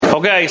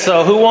Okay,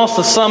 so who wants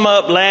to sum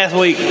up last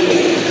week?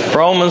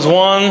 Romans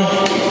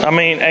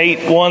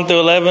 8, 1 through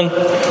 11.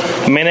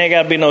 I mean, ain't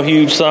got to be no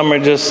huge summary.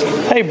 Just,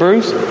 hey,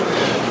 Bruce.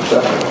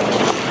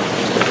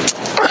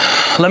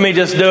 Let me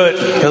just do it,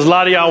 because a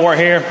lot of y'all weren't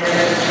here.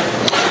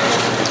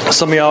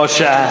 Some of y'all are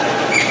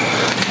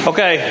shy.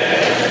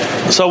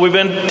 Okay, so we've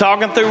been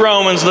talking through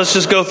Romans. Let's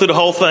just go through the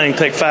whole thing.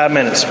 Take 5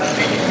 minutes.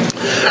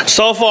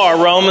 So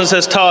far, Romans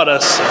has taught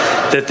us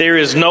that there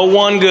is no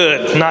one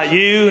good. Not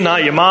you,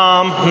 not your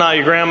mom, not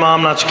your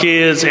grandmom, not your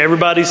kids.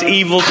 Everybody's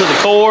evil to the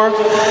core.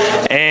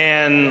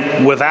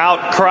 And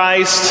without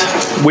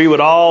Christ, we would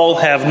all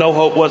have no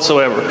hope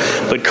whatsoever.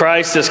 But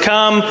Christ has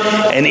come,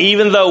 and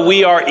even though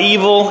we are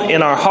evil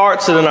in our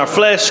hearts and in our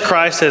flesh,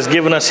 Christ has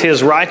given us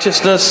His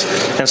righteousness.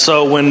 And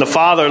so when the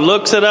Father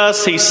looks at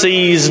us, He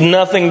sees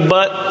nothing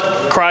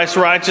but Christ's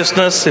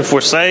righteousness if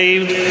we're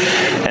saved.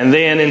 And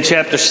then in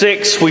chapter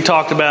 6, we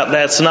talked about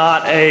that's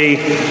not a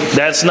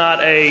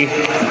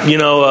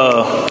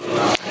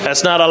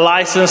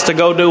license to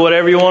go do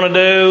whatever you want to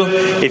do.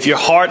 If your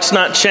heart's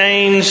not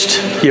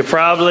changed, you're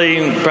probably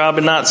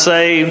not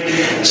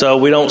saved. So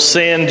we don't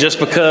sin just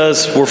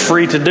because we're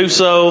free to do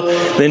so.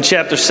 Then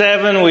chapter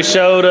 7, we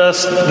showed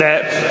us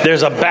that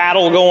there's a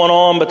battle going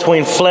on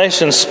between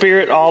flesh and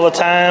spirit all the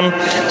time.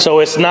 So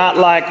it's not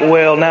like,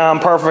 well, now I'm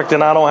perfect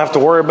and I don't have to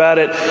worry about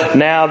it.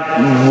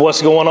 Now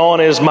what's going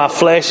on is my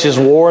flesh is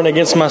warring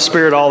against my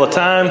spirit all the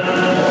time.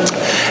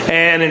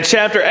 And in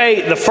chapter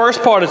 8, the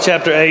first part of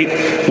chapter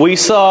 8, we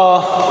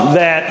saw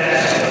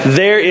that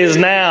there is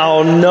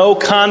now no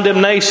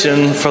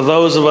condemnation for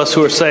those of us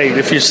who are saved.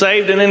 If you're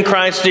saved and in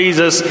Christ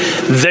Jesus,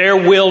 there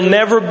will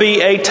never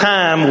be a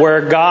time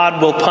where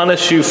God will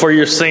punish you for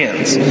your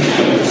sins.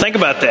 Think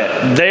about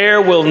that.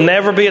 There will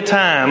never be a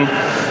time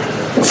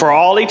for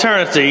all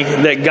eternity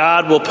that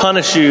God will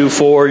punish you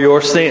for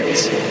your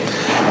sins.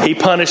 He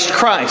punished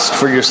Christ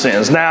for your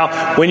sins.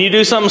 Now, when you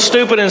do something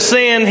stupid and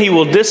sin, He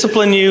will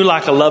discipline you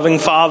like a loving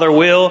father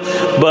will.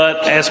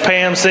 But as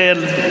Pam said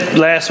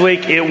last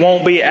week, it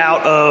won't be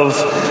out of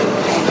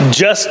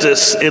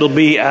justice. It'll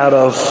be out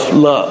of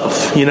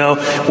love. You know,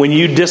 when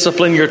you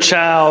discipline your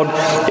child,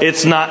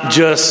 it's not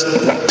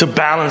just to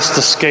balance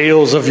the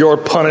scales of your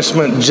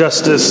punishment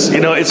justice. You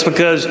know, it's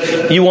because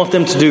you want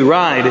them to do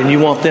right and you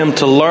want them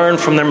to learn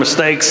from their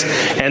mistakes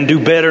and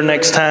do better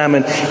next time.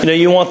 And,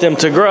 you want them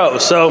to grow.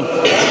 So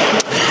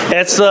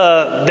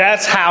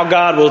that's how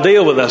God will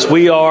deal with us.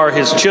 We are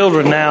His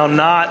children now,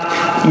 not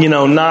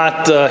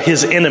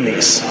His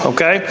enemies.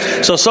 Okay?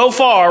 So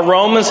far,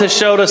 Romans has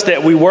showed us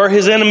that we were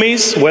His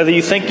enemies. Whether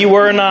you think you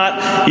were or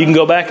not, you can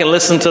go back and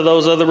listen to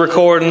those other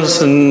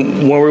recordings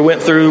and when we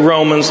went through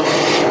Romans.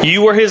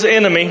 You were His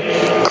enemy.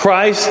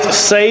 Christ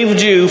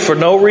saved you for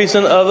no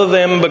reason other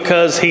than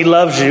because He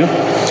loves you.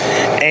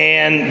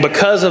 And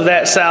because of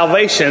that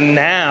salvation,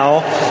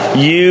 now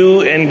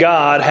you and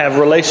God have a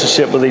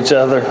relationship with each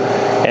other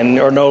and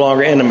are no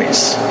longer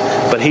enemies.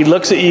 But He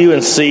looks at you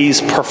and sees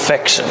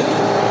perfection.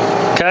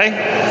 Okay?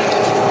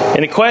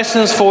 Any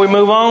questions before we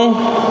move on?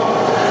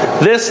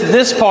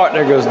 This part,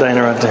 there goes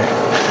Dana right there.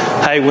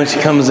 Hey, when she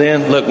comes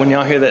in, look, when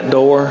y'all hear that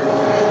door,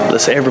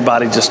 let's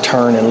everybody just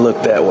turn and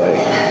look that way.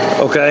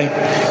 Okay?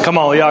 Come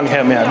on, y'all can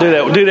help me out.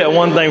 Do that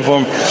one thing for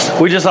me.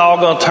 We just all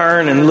going to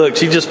turn and look.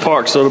 She just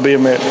parked, so it'll be a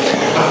minute.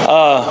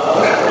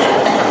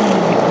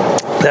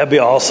 That'd be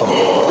awesome.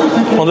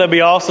 Won't that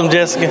be awesome,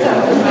 Jessica?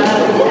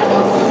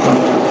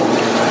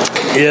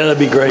 Yeah, that'd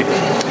be great.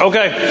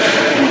 Okay.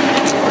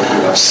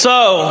 So,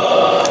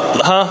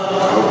 I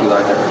hope you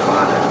like that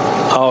recliner.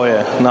 Oh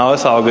yeah, no,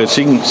 it's all good.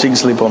 She can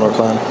sleep on her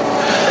recliner.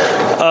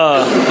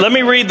 Let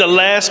me read the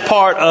last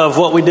part of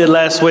what we did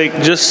last week,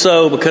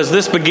 because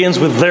this begins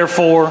with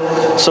therefore,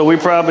 so we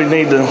probably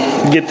need to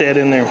get that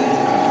in there.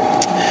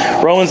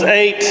 Romans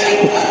 8,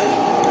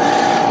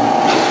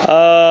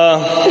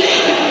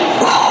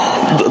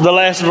 the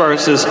last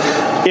verse is,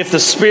 if the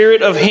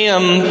Spirit of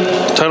Him,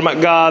 talking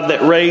about God,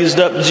 that raised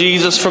up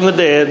Jesus from the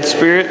dead,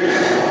 Spirit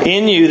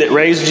in you that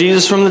raised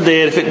Jesus from the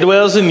dead, if it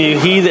dwells in you,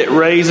 He that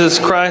raises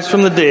Christ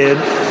from the dead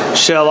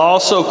shall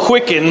also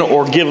quicken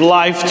or give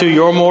life to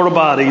your mortal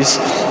bodies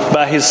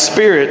by His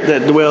Spirit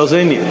that dwells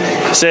in you.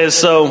 It says,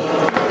 so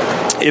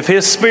if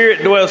His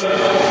Spirit dwells...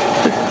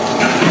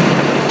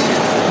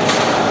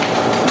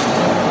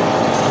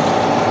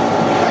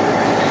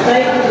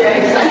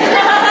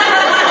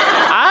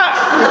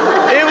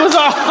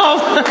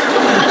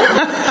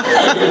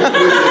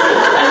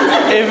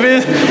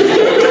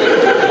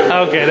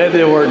 Okay, that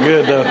did work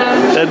good though.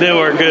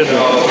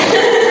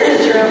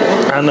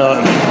 I know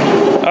it.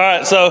 All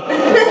right, so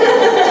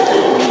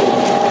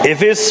if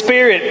His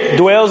Spirit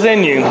dwells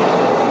in you,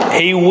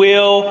 He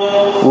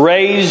will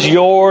raise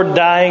your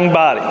dying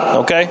body.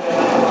 Okay?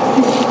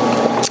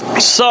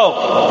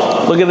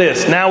 So, look at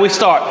this. Now we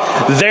start.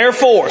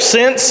 Therefore,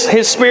 since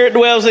His Spirit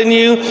dwells in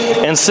you,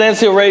 and since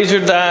He'll raise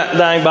your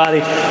dying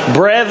body,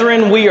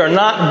 brethren, we are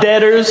not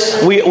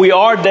debtors. We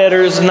are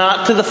debtors,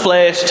 not to the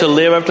flesh, to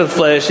live after the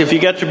flesh. If you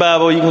got your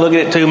Bible, you can look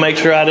at it too. Make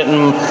sure I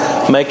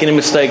didn't make any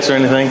mistakes or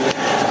anything.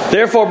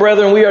 Therefore,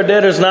 brethren, we are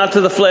debtors not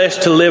to the flesh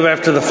to live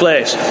after the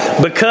flesh.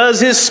 Because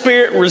His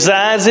Spirit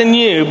resides in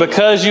you,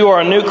 because you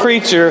are a new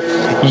creature,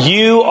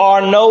 you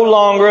are no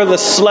longer the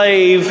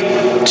slave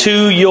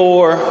to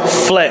your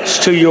flesh,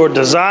 to your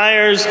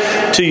desires,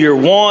 to your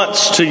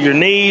wants, to your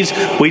needs.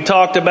 We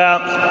talked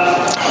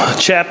about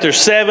chapter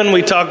 7.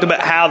 We talked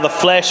about how the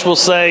flesh will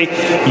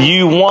say,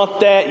 you want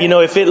that. You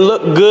know, if it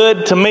looked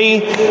good to me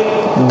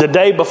the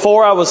day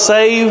before I was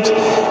saved,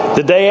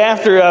 the day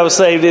after I was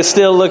saved, it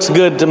still looks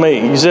good to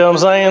me. You see what I'm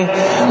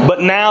saying?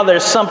 But now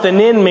there's something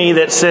in me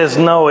that says,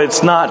 no,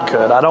 it's not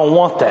good. I don't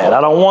want that.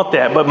 I don't want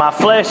that. But my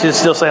flesh is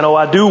still saying, oh,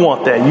 I do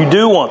want that. You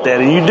do want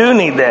that. And you do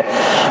need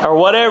that. Or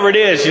whatever it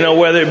is, you know,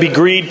 whether it be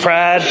greed,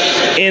 pride,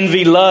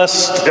 envy,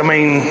 lust. I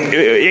mean,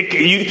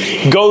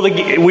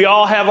 we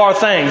all have our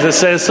things. It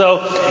says,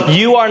 so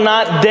you are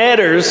not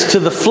debtors to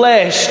the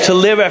flesh to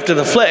live after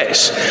the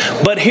flesh.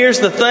 But here's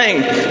the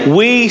thing.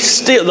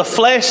 The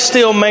flesh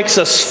still makes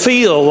us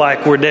feel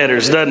like we're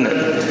debtors, doesn't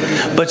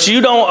it? But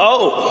you don't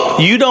owe.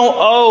 You don't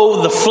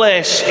owe the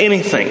flesh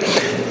anything.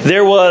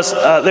 This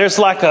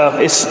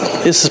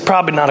is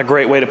probably not a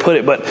great way to put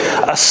it, but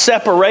a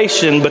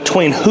separation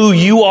between who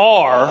you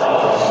are,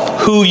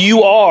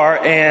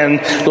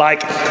 and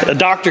like a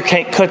doctor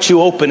can't cut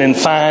you open and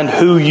find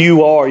who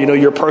you are, you know,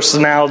 your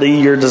personality,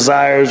 your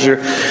desires,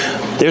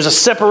 there's a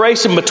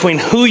separation between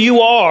who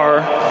you are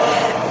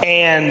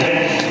and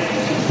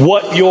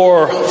what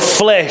your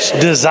flesh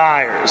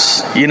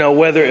desires, you know,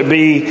 whether it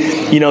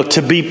be, you know,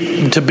 to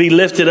be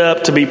lifted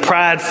up, to be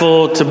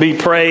prideful, to be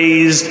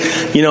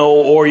praised, you know,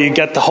 or you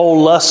got the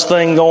whole lust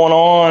thing going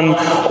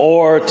on,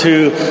 or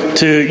to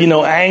you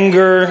know,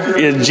 anger,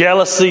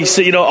 jealousy,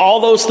 so, you know, all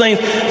those things.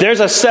 There's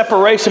a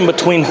separation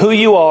between who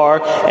you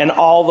are and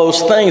all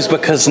those things,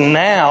 because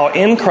now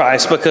in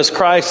Christ, because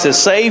Christ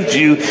has saved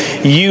you,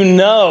 you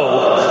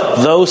know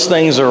those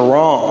things are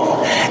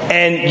wrong,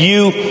 and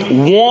you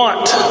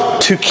want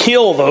to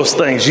kill those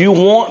things. You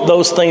want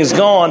those things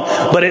gone,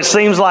 but it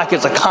seems like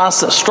it's a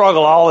constant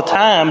struggle all the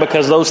time,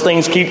 because those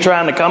things keep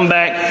trying to come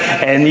back,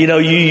 and you know,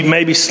 you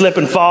maybe slip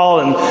and fall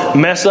and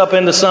mess up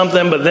into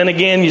something, but then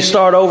again you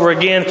start over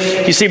again.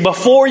 You see,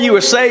 before you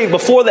were saved,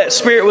 before that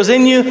Spirit was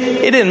in you,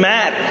 it didn't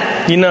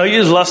matter. You know, you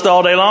just lust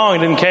all day long,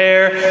 didn't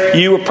care.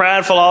 You were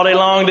prideful all day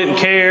long, didn't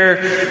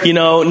care. You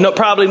know,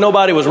 probably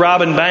nobody was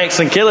robbing banks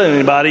and killing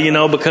anybody, you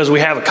know, because we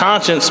have a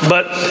conscience.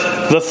 But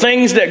the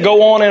things that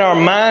go on in our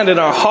mind and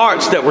our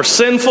hearts that were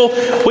sinful,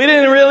 we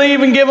didn't really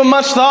even give them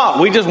much thought.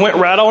 We just went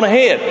right on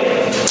ahead.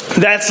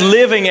 That's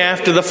living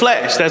after the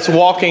flesh. That's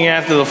walking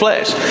after the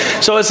flesh.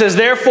 So it says,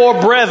 therefore,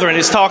 brethren,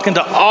 it's talking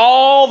to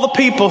all the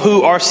people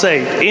who are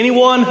saved.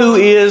 Anyone who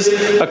is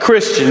a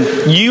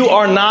Christian, you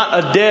are not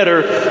a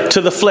debtor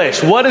to the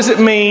flesh. What does it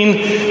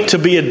mean to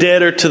be a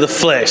debtor to the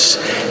flesh?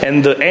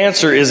 And the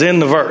answer is in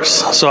the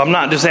verse. So I'm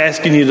not just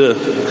asking you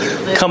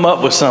to come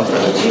up with something.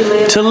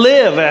 To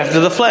live after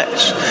the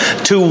flesh.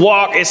 To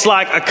walk, it's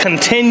like a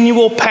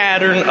continual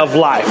pattern of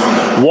life.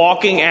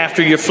 Walking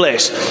after your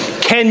flesh.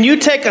 Can you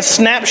take a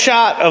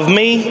snapshot of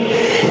me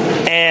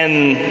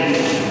and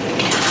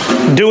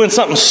doing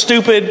something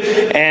stupid,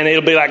 and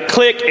it'll be like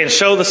click and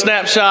show the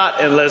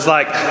snapshot, and it's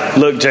like,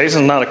 look,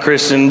 Jason's not a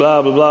Christian,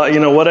 blah blah blah, you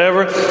know,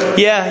 whatever.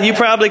 Yeah, you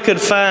probably could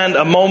find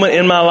a moment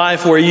in my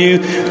life where you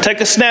take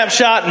a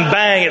snapshot and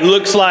bang, it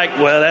looks like,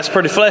 well, that's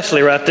pretty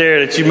fleshly right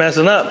there that you're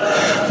messing up.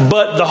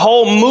 But the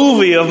whole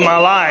movie of my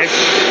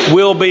life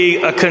will be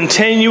a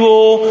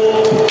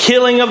continual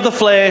killing of the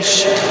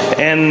flesh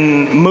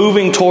and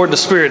moving toward the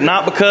Spirit,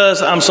 not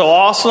because I'm so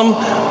awesome,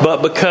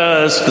 but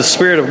because the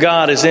Spirit of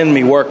God is in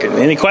me working.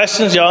 Any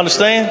questions? Y'all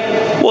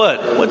understand?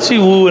 What? What's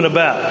you wooing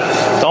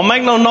about? Don't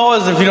make no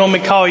noise if you don't want me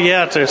to call you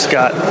out there,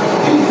 Scott.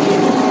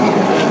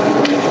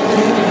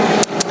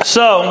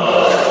 So,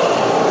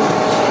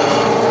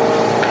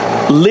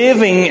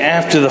 living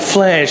after the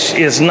flesh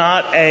is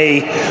not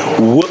a,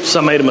 whoops,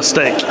 I made a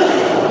mistake.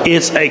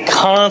 It's a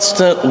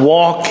constant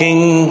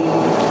walking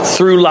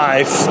through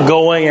life,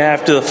 going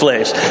after the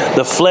flesh.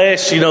 The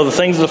flesh, you know, the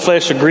things of the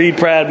flesh are greed,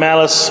 pride,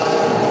 malice,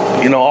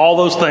 you know, all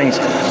those things.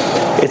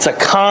 It's a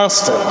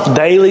constant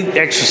daily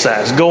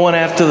exercise, going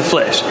after the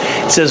flesh.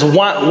 It says,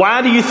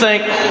 why do you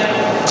think...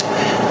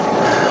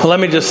 Well, let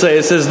me just say,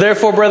 it says,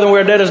 therefore, brethren, we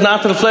are debtors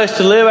not to the flesh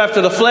to live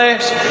after the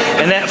flesh.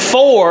 And that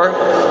for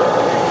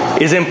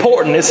is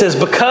important. It says,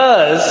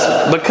 because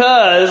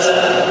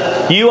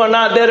you are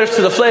not debtors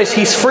to the flesh,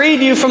 He's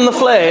freed you from the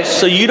flesh,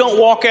 so you don't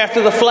walk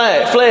after the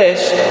flesh.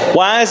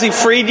 Why has He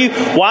freed you?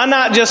 Why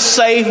not just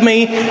save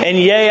me and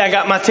yay, I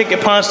got my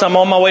ticket punched, I'm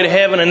on my way to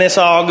heaven and it's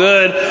all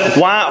good?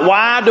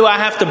 Why do I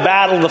have to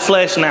battle the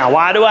flesh now?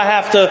 Why do I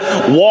have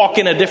to walk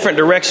in a different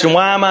direction?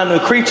 Why am I a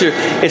new creature?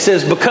 It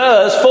says,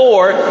 because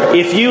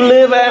if you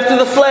live after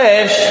the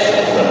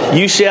flesh,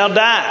 you shall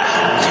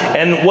die.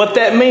 And what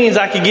that means,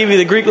 I could give you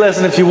the Greek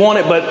lesson if you want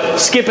it, but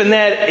skipping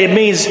that, it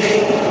means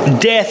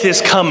death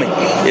is coming.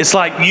 It's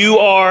like you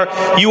are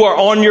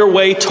on your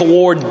way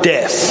toward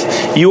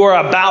death. You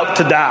are about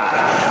to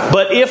die.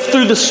 But if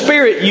through the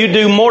Spirit you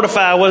do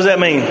mortify, what does that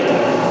mean?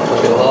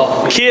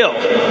 Kill.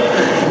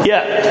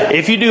 Yeah.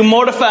 If you do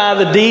mortify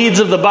the deeds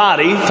of the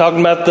body, talking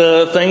about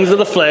the things of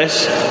the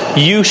flesh,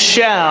 you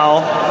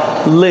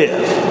shall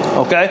live.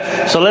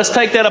 Okay? So let's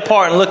take that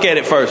apart and look at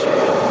it first.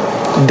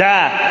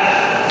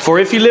 Die. For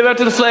if you live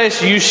after the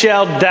flesh, you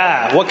shall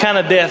die. What kind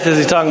of death is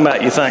he talking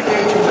about, you think?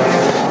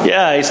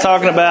 Yeah, he's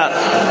talking about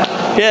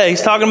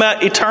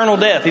eternal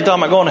death. He's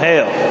talking about going to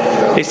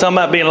hell. He's talking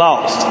about being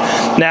lost.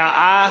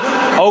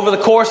 Now, over the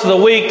course of the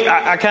week,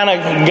 I kind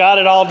of got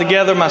it all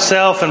together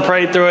myself and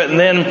prayed through it. And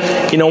then,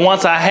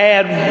 once I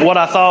had what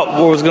I thought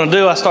I was going to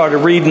do, I started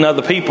reading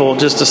other people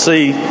just to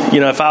see,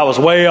 if I was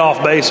way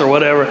off base or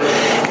whatever.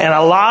 And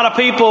a lot of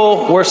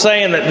people were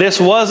saying that this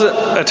wasn't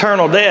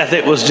eternal death.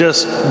 It was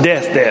just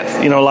death.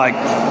 Like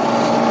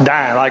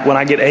dying. Like when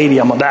I get 80,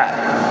 I'm going to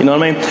die. You know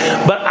what I mean?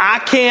 But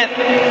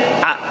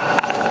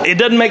it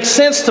doesn't make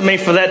sense to me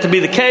for that to be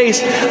the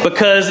case,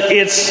 because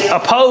it's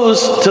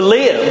opposed to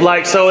live.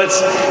 Like, so it's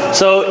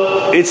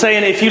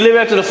saying if you live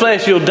after the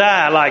flesh, you'll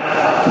die. Like,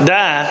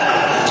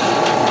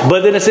 die.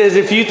 But then it says,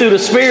 if you through the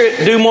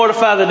Spirit do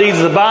mortify the deeds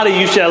of the body,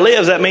 you shall live.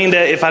 Does that mean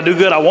that if I do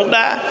good, I won't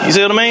die? You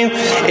see what I mean?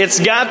 It's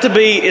got to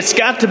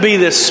be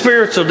this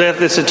spiritual death,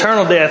 this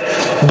eternal death.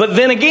 But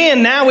then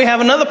again, now we have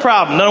another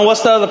problem. No,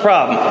 what's the other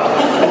problem?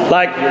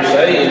 Like, you're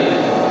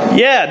saved.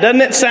 Yeah,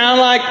 doesn't it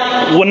sound like,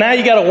 well, now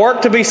you got to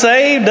work to be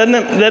saved? Doesn't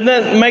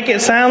it make it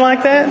sound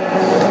like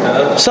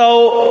that?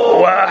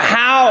 So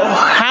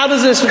how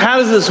does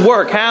this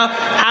work?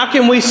 How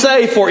can we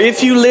say, for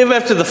if you live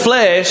after the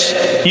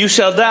flesh, you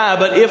shall die,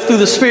 but if through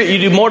the Spirit you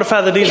do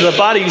mortify the deeds of the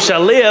body, you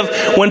shall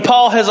live, when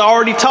Paul has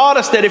already taught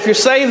us that if you're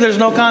saved, there's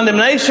no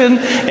condemnation,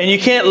 and you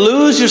can't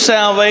lose your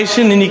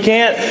salvation, and you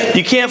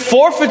can't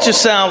forfeit your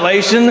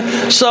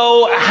salvation.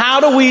 So how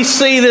do we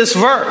see this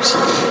verse?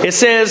 It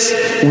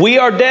says, we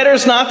are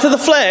debtors not to the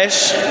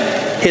flesh.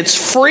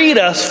 It's freed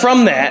us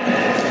from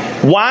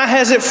that. Why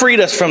has it freed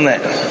us from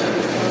that?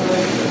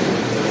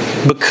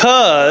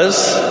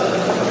 Because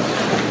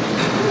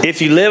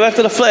if you live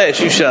after the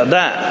flesh, you shall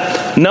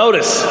die.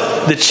 Notice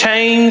the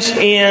change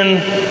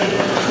in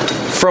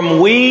from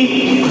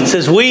we, it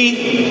says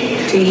we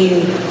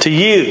to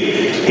you.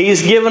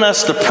 He's given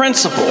us the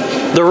principle.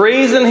 The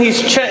reason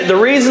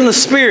the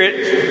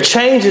Spirit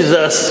changes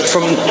us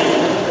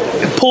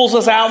pulls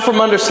us out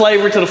from under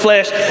slavery to the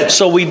flesh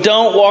so we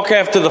don't walk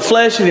after the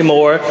flesh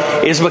anymore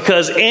is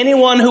because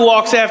anyone who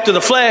walks after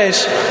the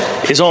flesh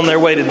is on their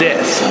way to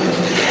death.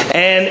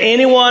 And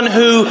anyone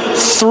who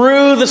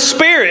through the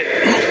Spirit,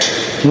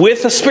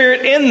 with the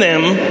Spirit in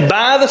them,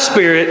 by the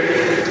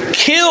Spirit,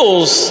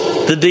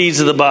 kills the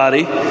deeds of the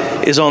body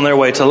is on their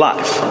way to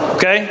life.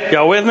 Okay?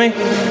 Y'all with me?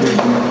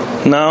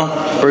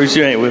 No? Bruce,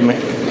 you ain't with me.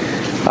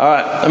 All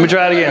right, let me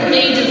try it again. The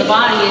deeds of the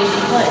body is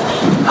the flesh.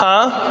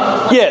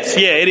 Huh? Yes,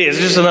 yeah, it is.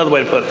 Just another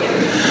way to put it.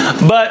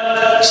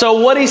 But, so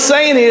what he's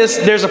saying is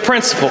there's a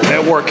principle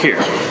at work here.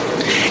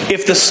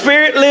 If the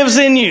Spirit lives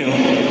in you,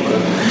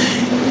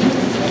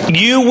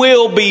 you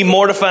will be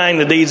mortifying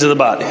the deeds of the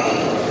body.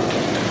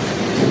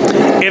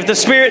 If the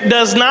Spirit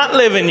does not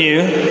live in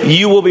you,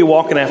 you will be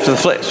walking after the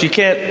flesh. You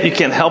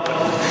can't help it.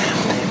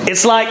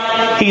 It's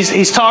like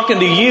he's talking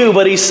to you,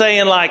 but he's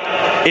saying, like,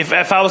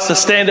 if I was to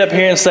stand up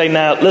here and say,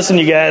 now, listen,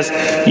 you guys,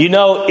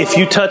 if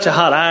you touch a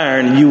hot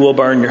iron, you will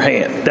burn your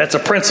hand. That's a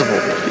principle,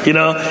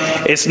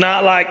 It's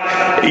not like,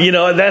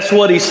 that's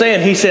what he's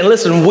saying. He's saying,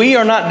 listen, we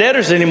are not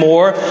debtors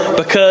anymore,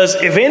 because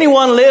if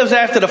anyone lives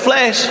after the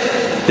flesh,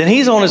 then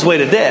he's on his way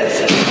to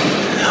death.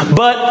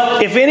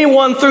 But if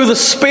anyone through the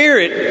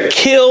Spirit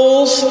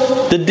kills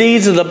the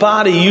deeds of the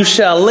body, you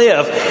shall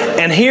live.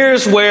 And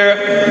here's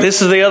where,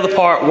 this is the other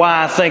part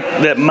why I think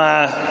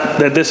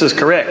that this is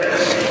correct.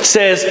 It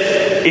says,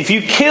 if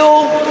you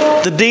kill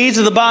the deeds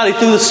of the body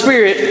through the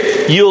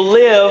Spirit, you'll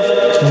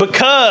live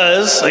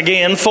because,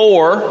 again,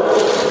 for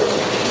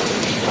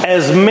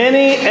as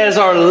many as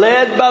are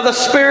led by the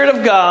Spirit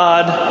of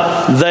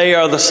God, they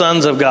are the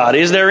sons of God.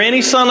 Is there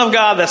any son of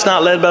God that's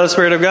not led by the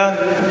Spirit of God?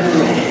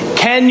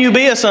 Can you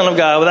be a son of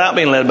God without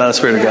being led by the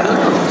Spirit of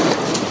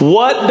God?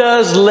 What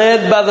does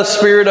led by the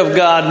Spirit of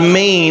God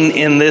mean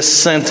in this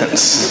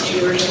sentence?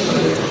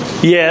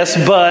 Yes,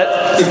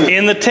 but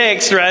in the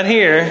text right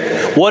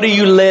here, what are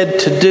you led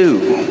to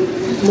do?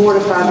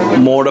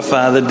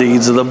 Mortify the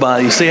deeds of the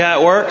body. You see how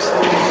it works?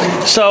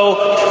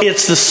 So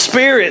it's the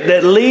Spirit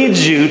that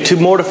leads you to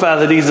mortify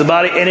the deeds of the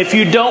body. And if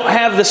you don't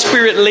have the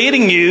Spirit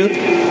leading you,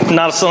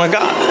 not a son of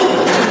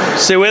God.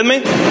 See with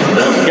me?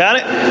 Got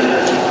it?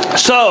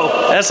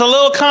 So that's a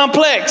little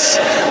complex,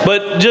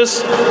 but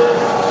just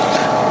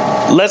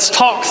let's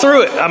talk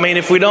through it. I mean,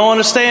 if we don't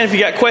understand, if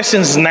you got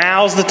questions,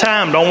 now's the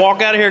time. Don't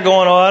walk out of here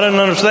going, "Oh, I didn't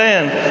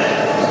understand."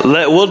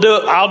 We'll do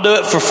it. I'll do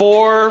it for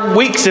 4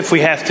 weeks if we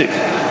have to.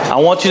 I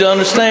want you to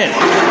understand.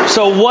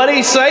 So what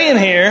he's saying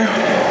here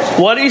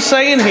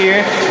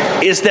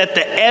is that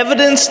the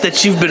evidence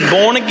that you've been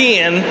born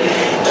again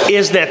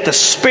is that the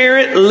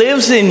Spirit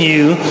lives in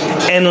you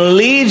and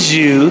leads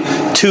you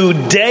to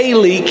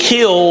daily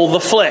kill the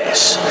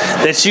flesh.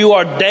 That you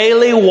are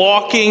daily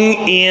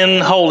walking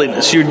in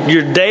holiness.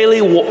 You're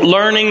daily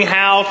learning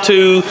how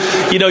to,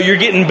 you're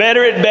getting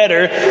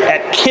better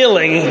at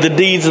killing the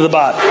deeds of the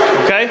body.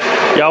 Okay?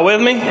 Y'all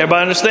with me?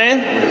 Everybody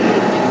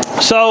understand?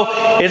 So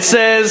it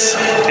says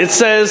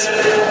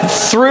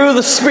through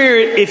the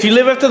Spirit, if you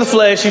live after the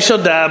flesh, you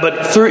shall die.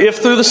 But if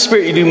through the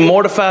Spirit you do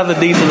mortify the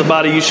deeds of the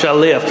body, you shall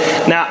live.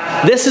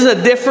 Now, this is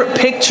a different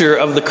picture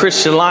of the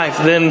Christian life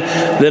than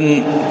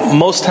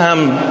most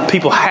time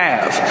people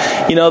have.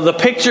 The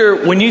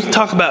picture when you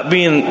talk about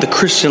being the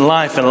Christian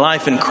life and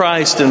life in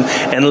Christ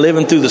and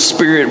living through the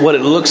Spirit, what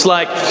it looks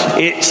like.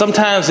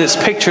 Sometimes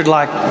it's pictured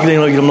like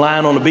I'm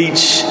lying on the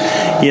beach,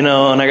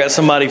 and I got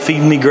somebody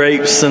feeding me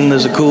grapes, and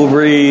there's a cool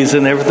breeze.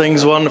 And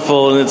everything's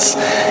wonderful, and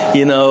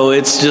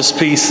it's just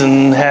peace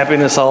and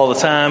happiness all the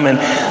time. And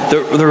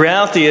the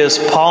reality is,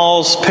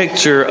 Paul's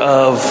picture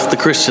of the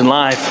Christian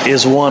life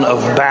is one of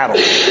battle.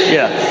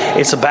 Yeah,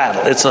 it's a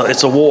battle.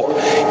 It's a war.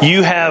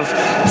 You have,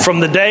 from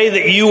the day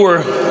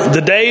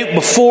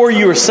before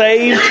you were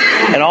saved,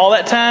 and all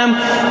that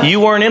time, you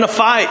weren't in a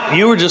fight.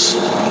 You were just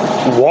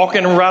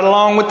walking right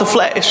along with the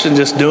flesh and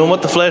just doing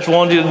what the flesh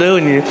wanted you to do,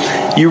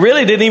 and you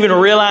really didn't even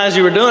realize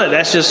you were doing it.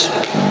 That's just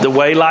the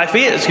way life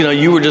is.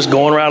 You were just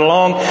going right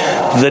along.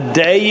 The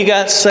day you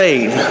got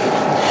saved,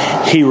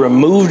 He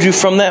removed you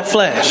from that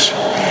flesh.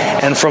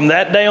 And from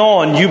that day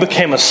on, you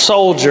became a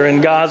soldier in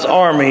God's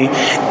army.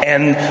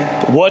 And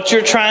what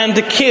you're trying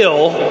to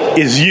kill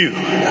is you.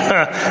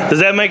 Does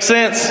that make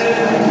sense?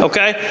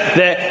 Okay?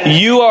 That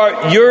you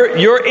are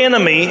your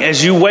enemy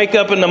as you wake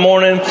up in the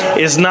morning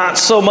is not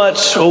so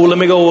much, let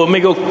me go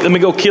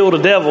kill the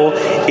devil.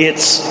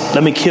 It's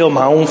let me kill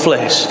my own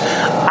flesh.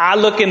 I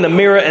look in the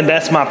mirror and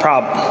that's my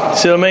problem.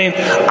 See what I mean?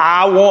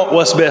 I want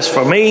what's best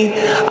for me.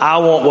 I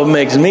want what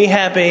makes me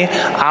happy.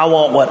 I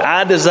want what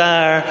I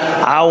desire.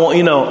 I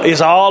want, it's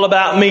all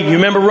about me. You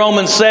remember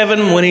Romans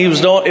 7 when he was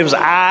doing, it was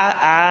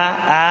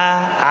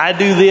I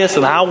do this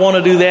and I want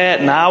to do that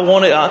and I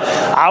want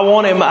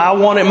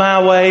it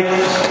my way.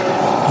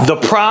 The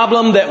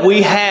problem that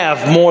we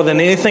have more than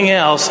anything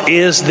else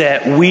is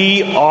that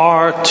we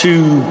are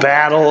to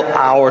battle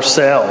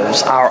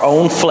ourselves, our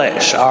own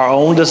flesh, our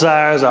own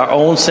desires, our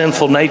own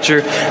sinful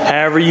nature,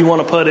 however you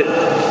want to put it.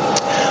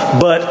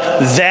 But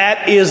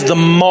that is the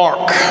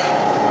mark.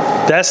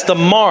 That's the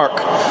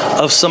mark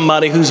of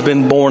somebody who's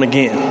been born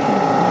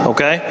again.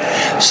 Okay?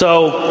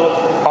 So,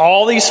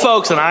 all these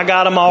folks, and I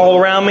got them all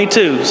around me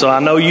too, so I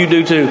know you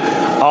do too.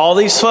 All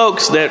these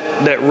folks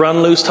that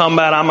run loose talking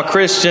about I'm a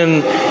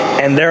Christian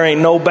and there ain't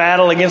no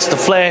battle against the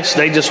flesh.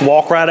 They just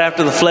walk right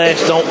after the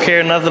flesh, don't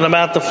care nothing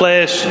about the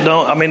flesh,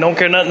 don't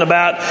care nothing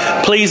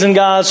about pleasing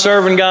God,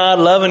 serving God,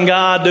 loving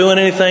God, doing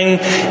anything,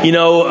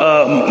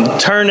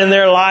 turning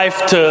their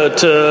life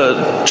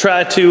to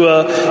try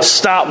to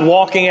stop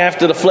walking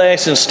after the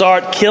flesh and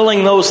start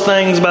killing those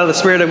things by the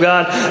Spirit of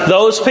God.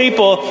 Those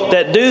people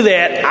that do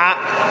that,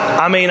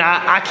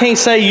 I can't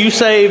say you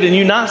saved and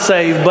you not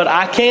saved, but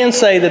I can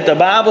say that the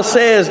Bible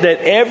says that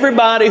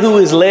everybody who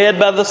is led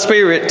by the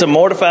Spirit to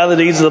mortify the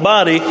deeds of the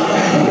body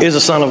is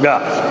a son of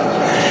God.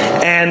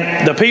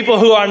 And the people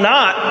who are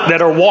not,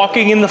 that are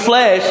walking in the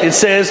flesh, it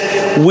says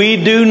we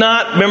do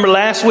not, remember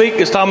last week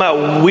it's talking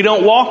about we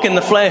don't walk in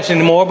the flesh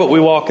anymore, but we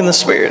walk in the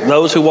Spirit.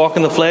 Those who walk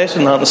in the flesh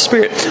and not in the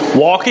Spirit.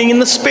 Walking in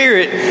the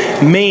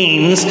Spirit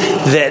means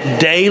that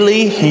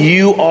daily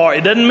you are,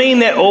 it doesn't mean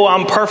that,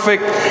 I'm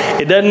perfect.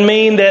 It doesn't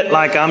mean that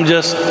like I'm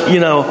just,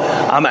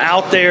 I'm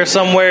out there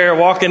somewhere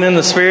walking in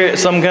the Spirit,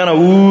 some kind of,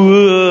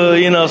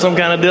 some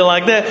kind of deal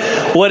like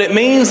that. What it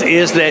means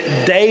is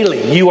that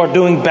daily you are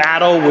doing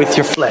battle with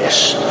your flesh.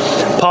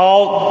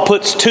 Paul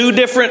puts two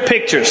different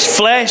pictures,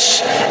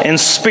 flesh and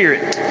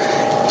spirit.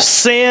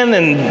 Sin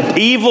and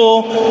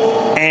evil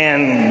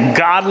and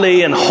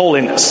godly and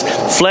holiness.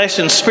 Flesh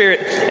and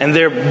spirit, and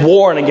they're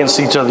warring against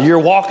each other. You're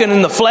walking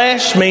in the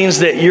flesh means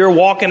that you're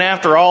walking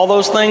after all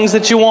those things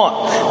that you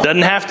want.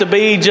 Doesn't have to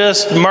be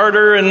just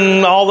murder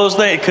and all those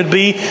things. It could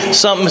be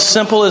something as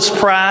simple as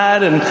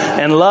pride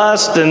and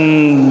lust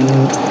and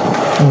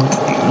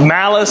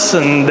malice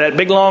and that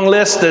big long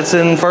list that's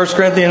in 1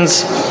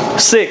 Corinthians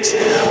 6.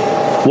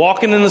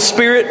 Walking in the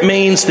Spirit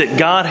means that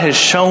God has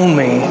shown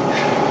me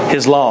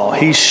His law.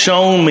 He's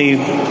shown me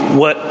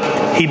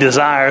what He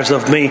desires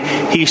of me.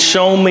 He's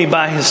shown me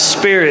by His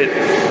Spirit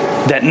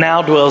that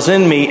now dwells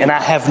in me, and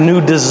I have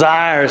new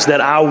desires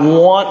that I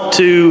want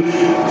to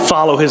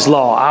follow His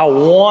law. I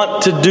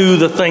want to do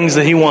the things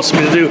that He wants me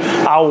to do.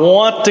 I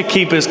want to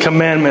keep His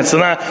commandments.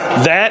 And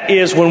that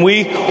is when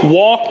we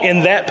walk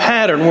in that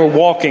pattern, we're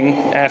walking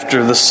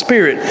after the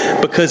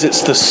Spirit, because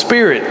it's the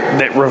Spirit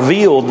that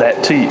revealed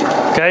that to you.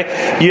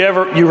 Okay?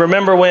 You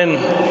remember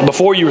when,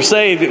 before you were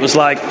saved, it was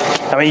like,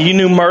 you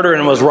knew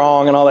murdering was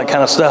wrong and all that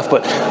kind of stuff,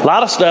 but a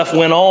lot of stuff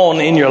went on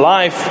in your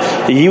life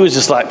that you was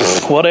just like,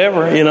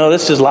 whatever,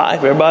 this is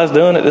life. Everybody's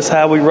doing it. This is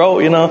how we roll,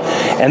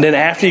 And then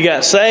after you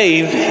got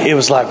saved, it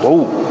was like,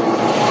 whoa,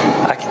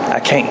 I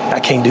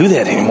can't do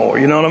that anymore.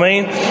 You know what I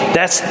mean?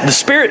 That's the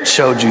Spirit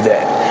showed you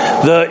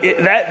that.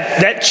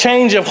 That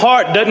change of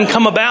heart doesn't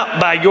come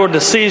about by your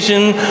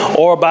decision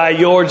or by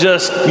your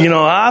just,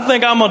 I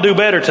think I'm going to do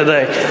better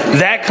today.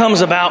 That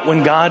comes about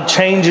when God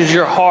changes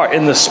your heart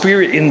and the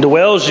Spirit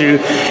indwells you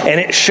and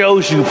it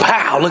shows you,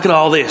 pow, look at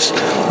all this.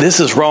 This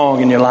is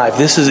wrong in your life.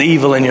 This is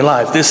evil in your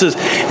life.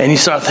 And you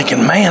start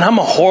thinking, man, I'm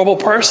a horrible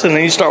person.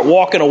 And you start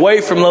walking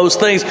away from those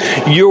things.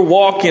 You're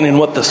walking in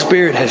what the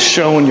Spirit has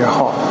shown your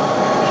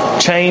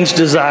heart. Change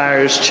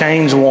desires,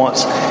 change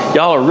wants.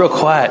 Y'all are real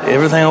quiet.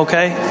 Everything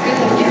okay?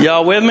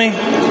 Y'all with me?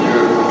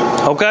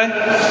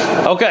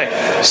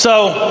 Okay.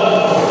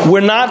 So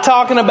we're not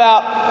talking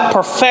about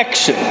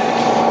perfection.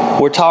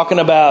 We're talking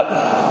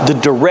about the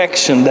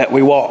direction that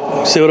we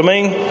walk. See what I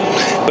mean?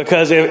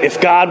 Because if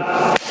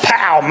God,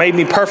 made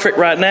me perfect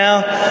right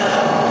now,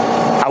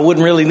 I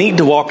wouldn't really need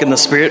to walk in the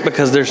Spirit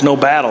because there's no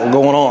battle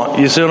going on.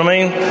 You see what I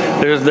mean?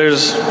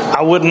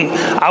 I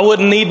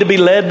wouldn't need to be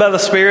led by the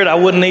Spirit. I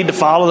wouldn't need to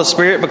follow the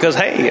Spirit because,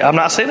 hey, I'm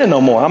not sinning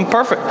no more. I'm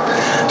perfect.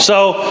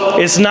 So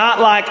it's not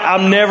like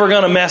I'm never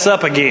going to mess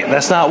up again.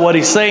 That's not what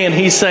he's saying.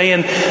 He's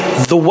saying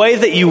the way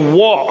that you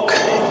walk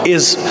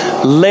is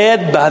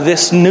led by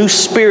this new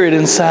spirit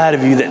inside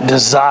of you that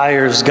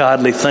desires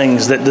godly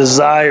things, that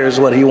desires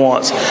what he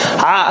wants.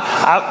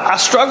 I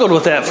struggled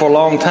with that for a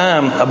long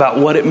time about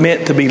what it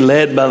meant to be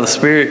led by the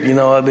Spirit.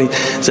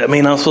 Does that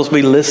mean I'm supposed to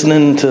be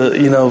listening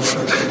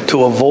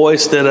to a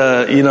voice that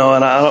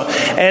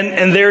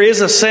and there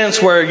is a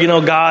sense where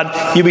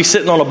God, you be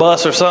sitting on a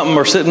bus or something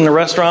or sitting in a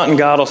restaurant and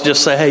God will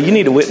just say, hey, you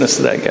need to witness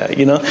to that guy.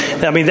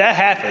 That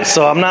happens.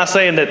 So I'm not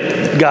saying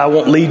that God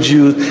won't lead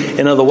you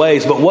in other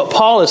ways, but what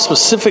Paul is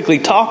specifically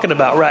talking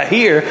about right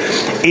here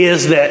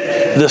is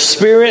that the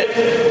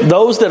Spirit,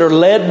 those that are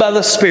led by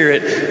the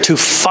Spirit to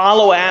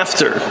follow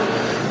after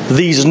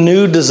these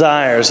new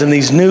desires and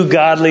these new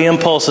godly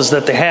impulses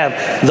that they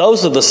have,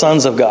 those are the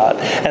sons of God.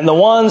 And the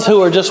ones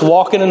who are just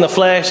walking in the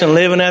flesh and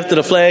living after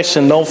the flesh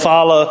and don't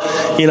follow,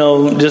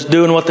 just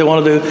doing what they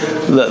want to do,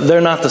 they're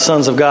not the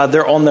sons of God.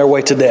 They're on their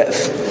way to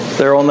death.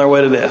 They're on their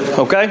way to death.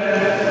 Okay?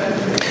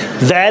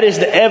 That is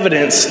the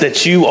evidence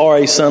that you are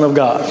a son of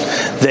God,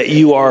 that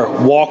you are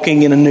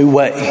walking in a new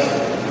way.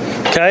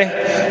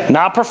 Okay?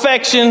 Not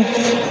perfection,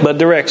 but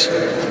direction.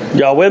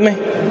 Y'all with me?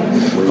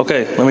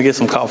 Okay, let me get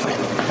some coffee.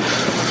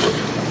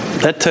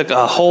 That took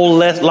a whole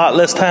lot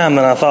less time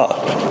than I thought.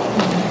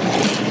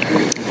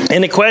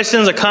 Any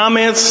questions or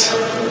comments?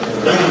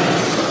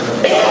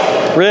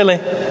 Really?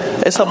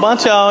 It's a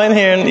bunch of y'all in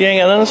here and you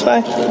ain't got nothing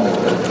to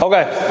say?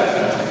 Okay.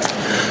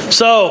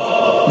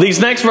 So, these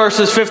next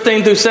verses,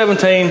 15 through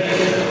 17,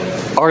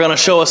 are going to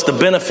show us the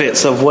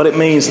benefits of what it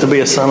means to be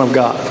a son of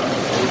God.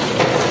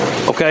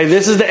 Okay,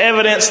 this is the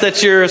evidence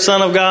that you're a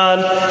son of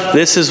God.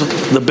 This is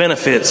the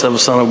benefits of a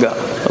son of God.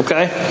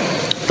 Okay?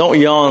 Don't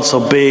yawn so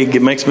big.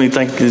 It makes me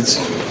think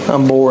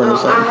I'm boring or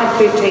something. I have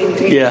 15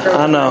 people. Yeah,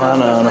 I know.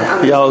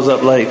 Y'all was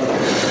up late.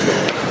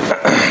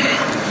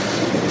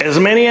 As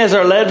many as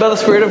are led by the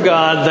Spirit of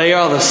God, they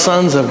are the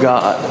sons of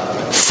God.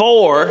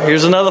 4,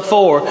 here's another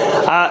 4.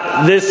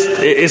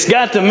 It's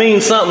got to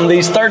mean something.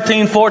 These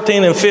 13,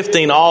 14, and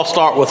 15 all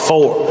start with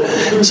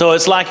 4. So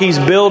it's like he's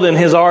building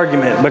his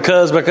argument.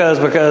 Because.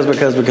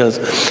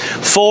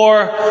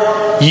 For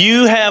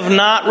you have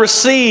not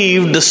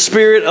received the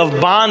spirit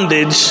of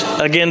bondage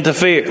again to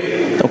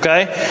fear.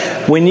 Okay?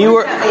 When you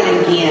were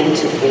again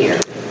to fear.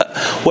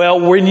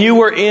 When you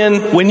were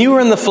in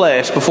the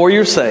flesh before you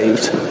were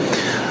saved,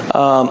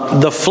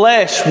 the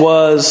flesh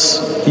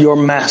was your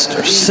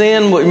master.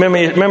 Sin,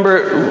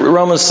 remember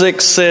Romans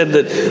 6 said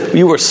that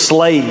you were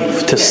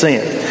slave to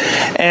sin.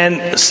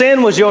 And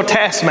sin was your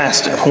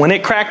taskmaster. When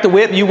it cracked the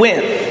whip, you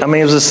went. It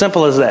was as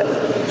simple as that.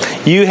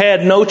 You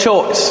had no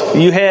choice.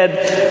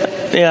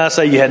 I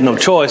say you had no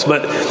choice,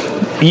 but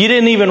you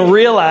didn't even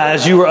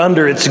realize you were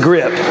under its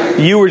grip.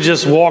 You were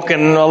just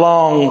walking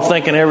along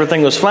thinking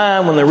everything was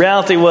fine when the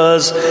reality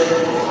was,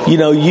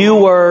 you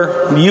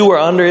were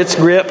under its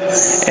grip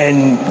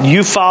and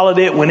you followed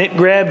it. When it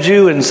grabbed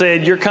you and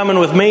said, you're coming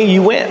with me,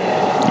 you went.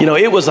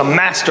 It was a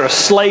master, a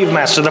slave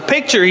master. The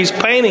picture he's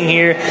painting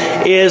here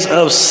is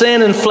of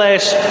sin and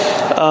flesh,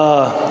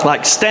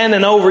 like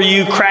standing over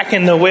you,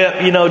 cracking the whip,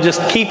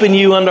 just keeping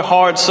you under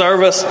hard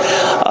service.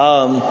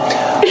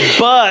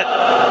 But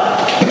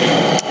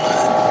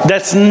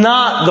that's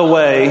not the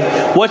way.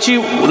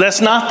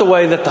 That's not the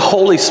way that the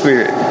Holy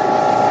Spirit.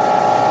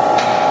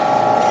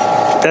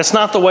 That's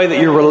not the way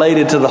that you're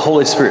related to the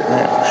Holy Spirit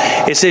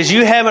now. It says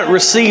you haven't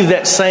received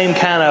that same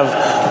kind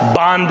of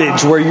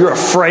bondage where you're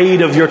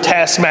afraid of your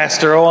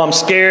taskmaster. Oh, I'm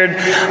scared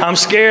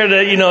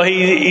that,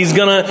 he's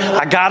gonna,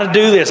 I gotta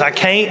do this. I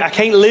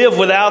can't live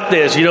without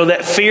this.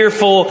 That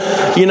fearful,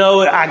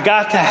 I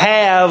got to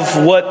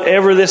have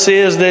whatever this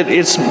is that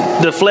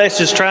the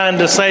flesh is trying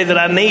to say that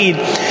I need.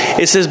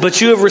 It says,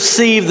 but you have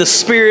received the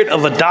spirit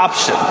of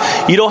adoption.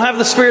 You don't have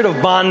the spirit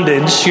of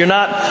bondage. You're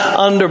not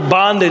under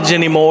bondage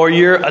anymore.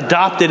 You're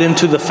adopted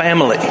into the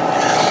family.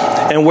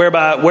 And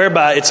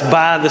whereby it's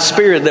by the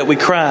Spirit that we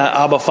cry,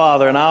 Abba,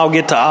 Father. And I'll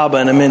get to Abba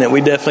in a minute. We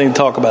definitely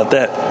talk about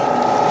that.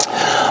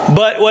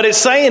 But what it's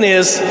saying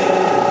is,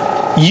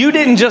 you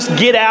didn't just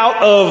get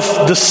out of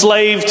the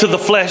slave to the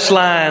flesh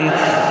line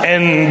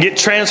and get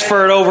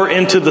transferred over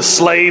into the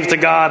slave to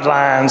God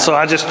line. So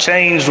I just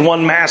changed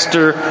one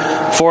master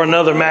for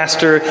another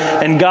master,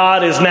 and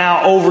God is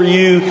now over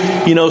you,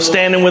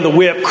 standing with a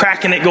whip,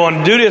 cracking it,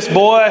 going, do this,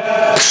 boy,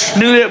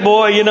 do that,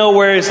 boy,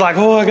 where it's like,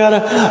 oh, I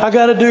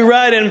gotta do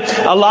right. And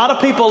a lot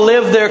of people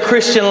live their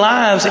Christian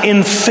lives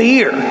in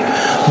fear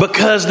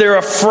because they're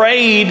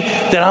afraid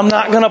that I'm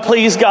not going to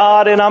please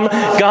God, and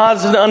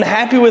God's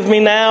unhappy with me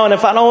now, and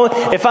if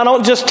I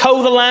don't just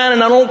toe the line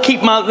and I don't keep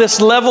this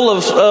level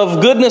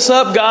of goodness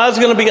up, God's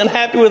going to be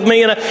unhappy with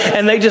me.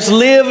 And they just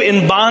live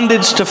in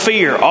bondage to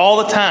fear all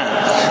the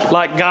time,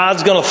 like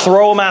God's going to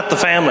throw them out the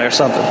family or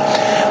something.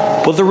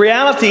 But the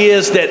reality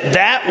is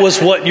that was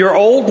what your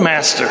old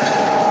master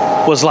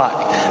was like.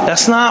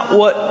 That's not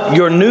what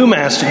your new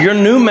master. Your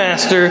new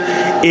master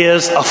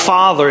is a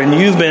father, and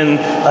you've been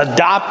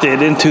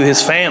adopted into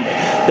his family.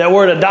 That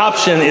word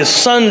adoption is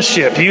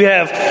sonship. You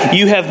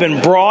have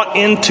been brought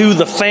into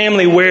the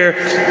family where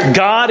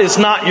God is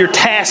not your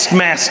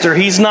taskmaster.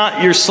 He's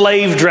not your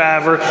slave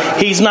driver.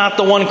 He's not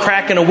the one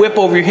cracking a whip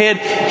over your head.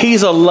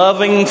 He's a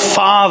loving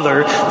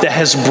father that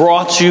has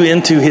brought you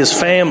into his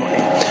family.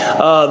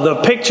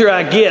 The picture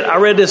I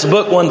read this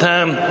book one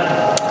time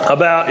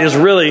about, it's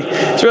a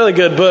really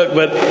good book,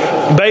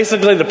 but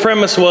basically the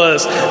premise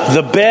was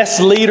the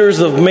best leaders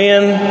of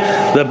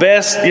men, the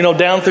best,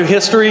 down through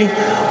history,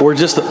 were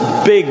just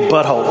big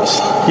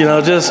buttholes.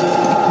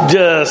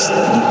 Just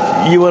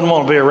you wouldn't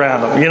want to be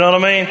around them. You know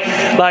what I mean?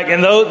 Like,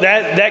 and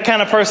that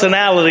kind of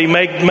personality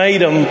made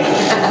them,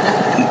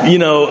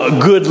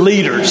 good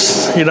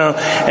leaders.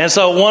 And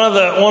so one of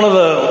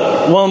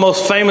the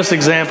most famous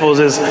examples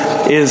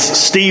is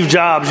Steve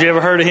Jobs. You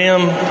ever heard of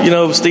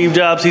him? Steve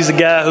Jobs. He's a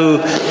guy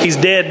he's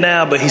dead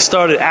now, but he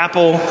started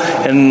Apple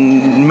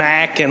and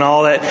Mac and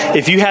all that.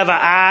 If you have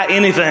an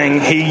anything,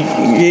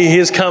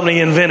 his company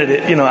invented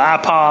it.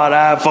 iPod,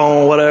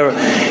 iPhone, whatever.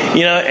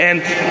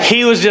 And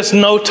he was just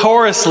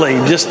notoriously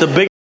just the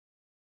big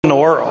in the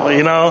world,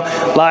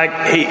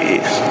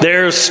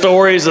 there's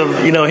stories of,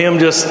 him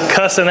just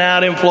cussing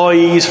out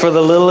employees for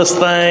the littlest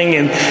thing,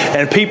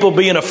 and people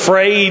being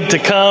afraid to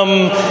come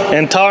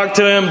and talk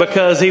to him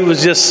because he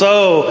was just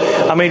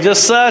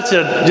such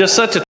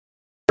a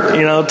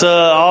to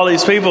all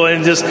these people,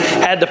 and just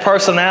had the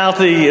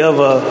personality of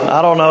a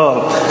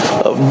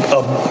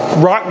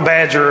rock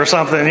badger or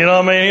something.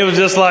 It was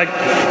just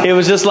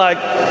like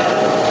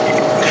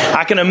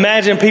I can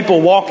imagine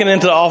people walking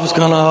into the office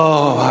going,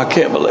 oh, I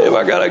can't believe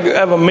I got to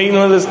have a meeting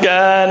with this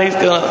guy, and he's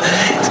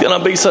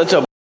gonna be such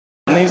a,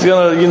 and he's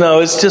gonna,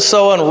 it's just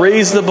so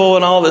unreasonable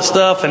and all this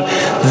stuff. And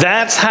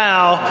that's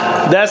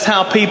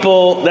how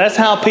people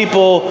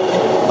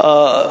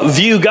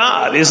view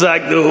God. It's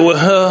like,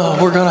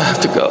 we're gonna have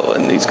to go,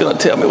 and he's gonna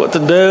tell me what to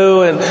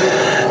do,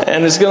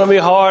 and it's gonna be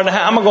hard.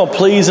 How am I gonna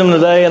please him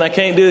today? And I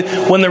can't do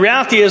it. When the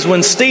reality is,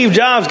 when Steve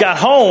Jobs got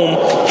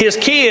home, his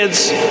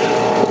kids,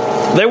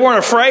 they weren't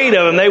afraid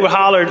of him. They would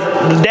holler,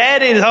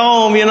 Daddy's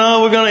home,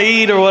 we're going to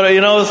eat, or whatever,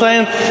 you know what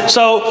I'm saying?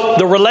 So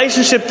the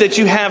relationship that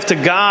you have to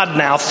God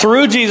now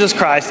through Jesus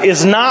Christ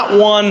is not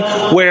one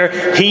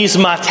where he's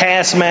my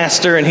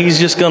taskmaster and he's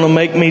just going to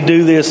make me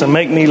do this and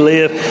make me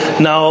live.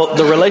 No,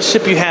 the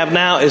relationship you have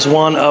now is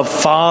one of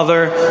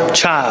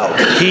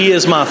father-child. He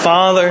is my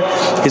father.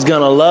 He's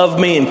going to love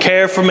me and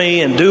care for me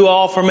and do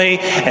all for me.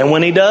 And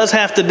when he does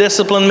have to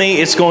discipline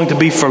me, it's going to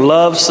be for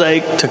love's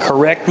sake, to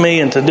correct me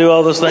and to do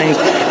all those things.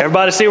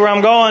 Everybody see where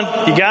I'm going?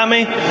 You got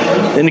me?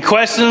 Any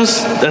questions?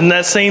 Doesn't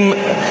that seem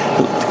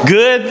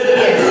good?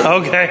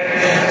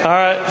 Okay. All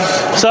right.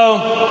 So,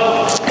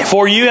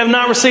 for you have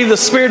not received the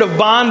spirit of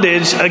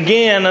bondage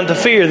again unto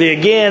fear. The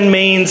again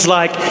means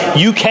like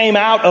you came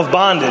out of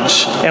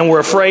bondage and were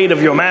afraid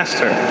of your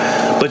master.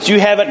 But you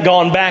haven't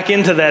gone back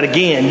into that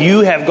again. You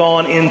have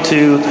gone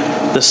into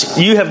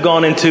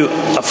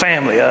a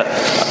family,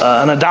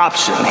 an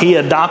adoption. He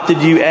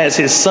adopted you as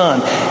his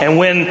son. And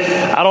when,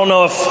 I don't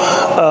know if,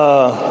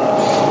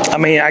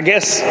 I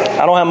guess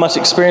I don't have much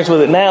experience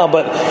with it now,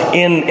 but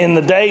in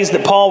the days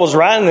that Paul was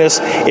writing this,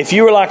 if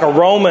you were like a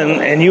Roman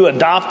and you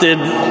adopted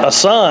a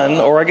son,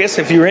 or I guess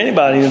if you were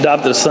anybody who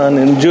adopted a son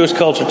in Jewish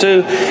culture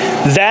too,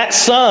 that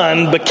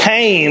son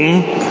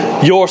became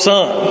your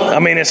son.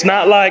 It's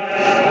not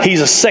like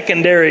he's a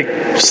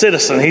secondary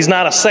citizen. He's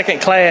not a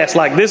second class,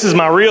 like this is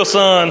my real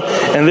son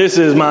and this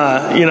is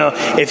my,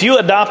 if you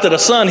adopted a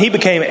son, he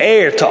became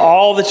heir to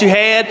all that you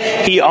had.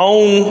 He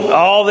owned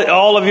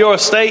all of your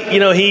estate.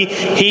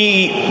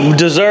 He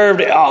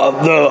deserved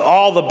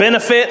all the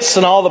benefits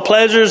and all the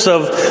pleasures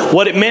of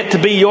what it meant to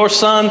be your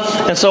son.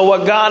 And so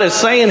what God is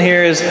saying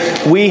here is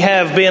we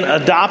have been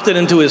adopted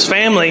into his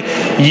family.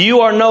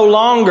 You are no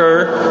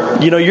longer,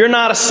 you're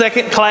not a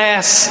second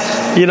class,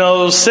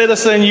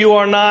 citizen. You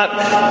are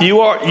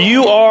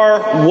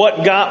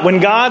what God, when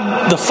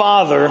God the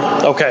Father,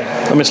 okay,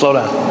 let me slow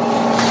down.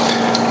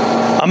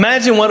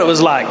 Imagine what it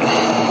was like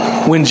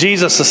when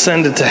Jesus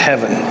ascended to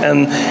heaven,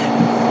 and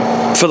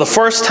for the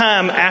first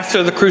time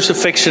after the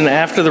crucifixion,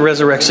 after the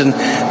resurrection,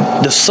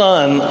 the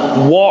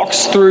Son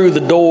walks through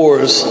the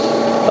doors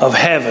of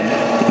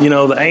heaven. You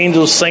know, the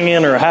angels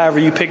singing, or however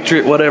you picture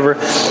it, whatever.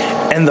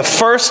 And the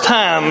first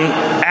time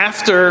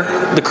after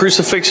the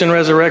crucifixion,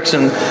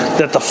 resurrection,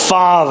 that the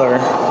Father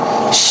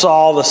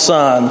saw the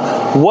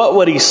Son, what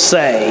would He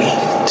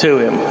say to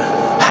Him?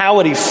 How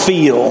would He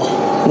feel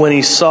when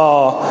He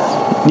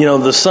saw, you know,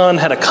 the Son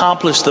had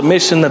accomplished the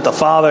mission that the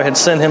Father had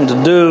sent Him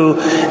to do,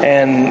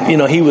 and, you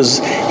know, he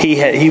was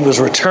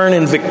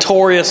returning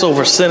victorious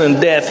over sin and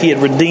death. He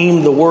had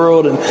redeemed the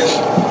world. And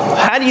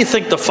how do you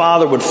think the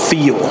Father would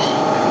feel?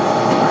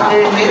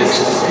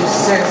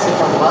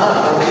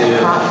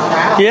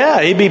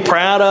 Yeah, he'd be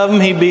proud of him.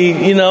 He'd be,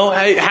 you know,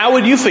 how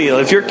would you feel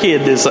if your kid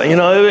did something? You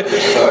know,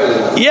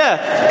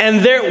 yeah.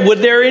 And would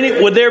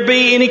there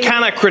be any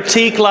kind of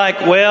critique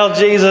like, well,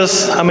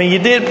 Jesus, I mean, you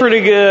did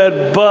pretty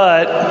good,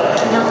 but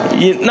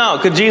no,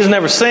 because Jesus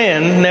never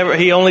sinned.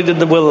 He only did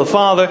the will of the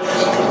Father.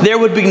 There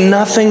would be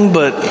nothing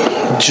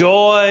but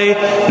joy,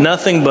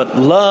 nothing but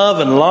love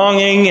and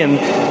longing, and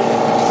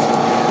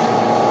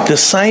the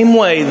same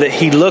way that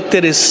He looked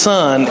at His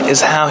Son is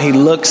how He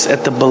looks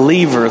at the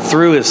believer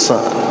through His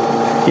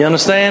Son. You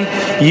understand?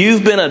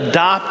 You've been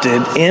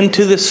adopted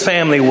into this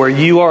family where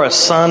you are a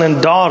son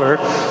and daughter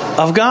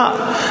of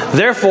God.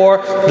 Therefore,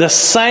 the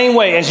same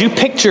way as you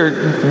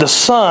picture the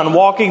Son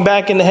walking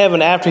back into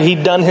heaven after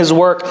He'd done His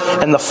work,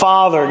 and the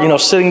Father, you know,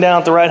 sitting down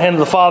at the right hand of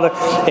the Father,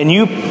 and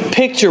you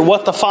picture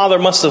what the Father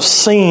must have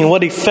seen,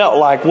 what He felt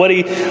like, what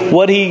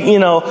he, you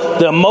know,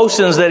 the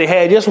emotions that He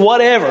had, just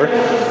whatever.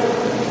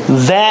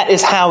 That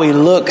is how He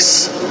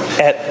looks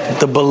at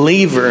the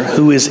believer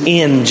who is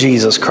in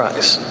Jesus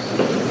Christ.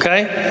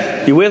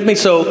 Okay? You with me?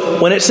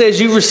 So when it says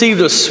you've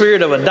received a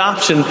spirit of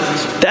adoption,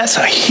 that's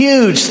a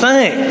huge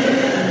thing.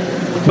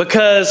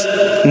 Because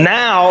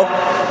now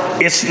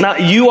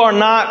you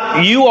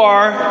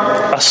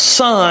are a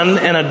son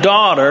and a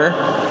daughter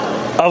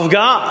of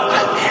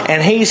God.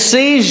 And He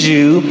sees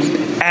you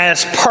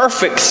as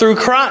perfect through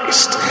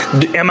Christ.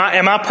 Am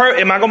I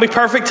going to be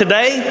perfect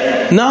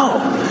today?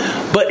 No.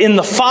 But in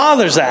the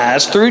Father's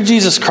eyes, through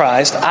Jesus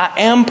Christ, I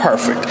am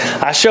perfect.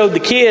 I showed the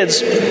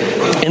kids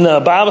in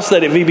the Bible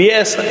study at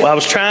VBS, I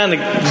was trying to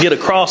get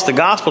across the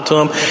gospel to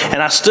them,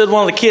 and I stood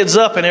one of the kids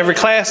up in every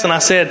class, and I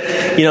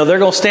said, you know, they're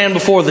going to stand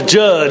before the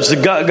judge.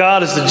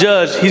 God is the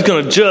judge. He's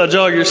going to judge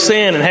all your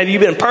sin. And have you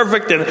been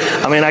perfect? And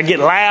I mean, I get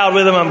loud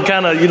with them. I'm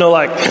kind of, you know,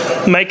 like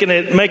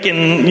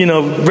making, you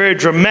know, very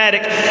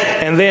dramatic.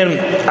 And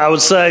then I would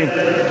say,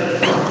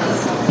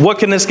 what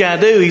can this guy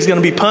do? He's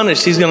going to be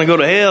punished. He's going to go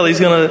to hell.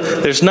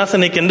 There's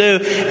nothing he can do.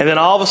 And then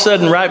all of a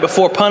sudden, right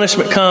before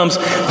punishment comes,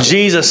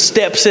 Jesus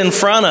steps in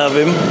front of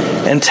him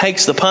and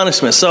takes the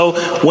punishment. So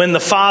when the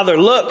Father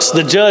looks,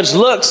 the judge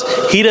looks,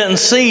 he doesn't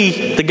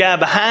see the guy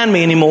behind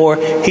me anymore.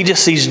 He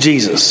just sees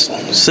Jesus.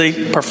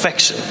 See?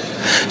 Perfection.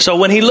 So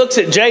when He looks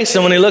at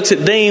Jason, when He looks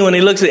at Dean, when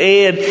He looks at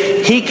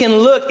Ed, He can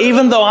look,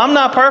 even though I'm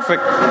not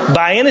perfect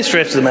by any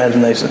stretch of the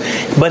imagination,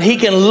 but He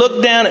can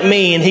look down at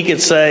me and He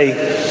could say,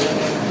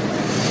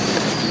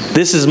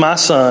 this is my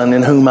Son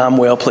in whom I'm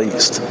well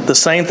pleased. The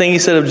same thing He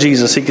said of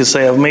Jesus, He could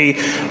say of me,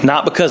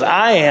 not because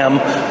I am,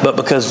 but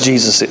because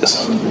Jesus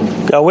is.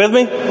 Y'all with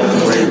me?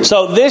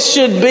 So there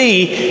should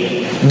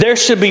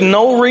be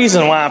no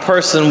reason why a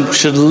person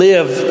should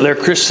live their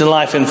Christian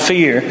life in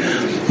fear.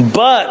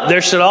 But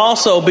there should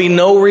also be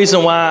no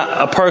reason why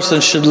a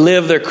person should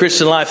live their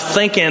Christian life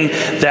thinking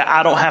that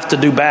I don't have to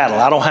do battle.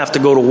 I don't have to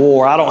go to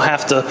war. I don't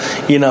have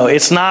to, you know,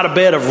 it's not a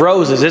bed of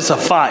roses. It's a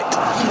fight.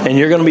 And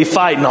you're going to be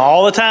fighting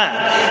all the time.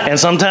 And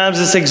sometimes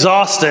it's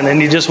exhausting.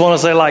 And you just want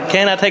to say, like,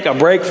 can I take a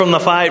break from the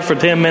fight for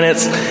 10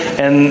 minutes?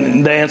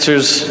 And the answer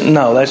is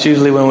no. That's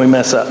usually when we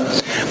mess up.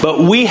 But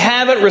we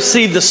haven't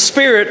received the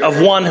spirit of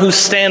one who's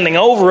standing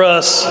over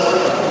us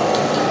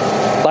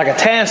like a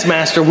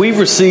taskmaster. We've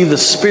received the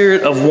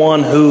spirit of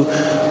one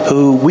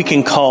who we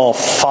can call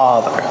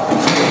Father.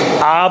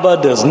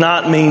 Abba does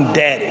not mean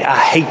daddy. I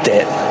hate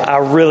that. I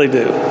really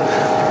do.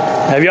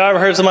 Have y'all ever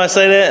heard somebody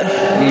say that?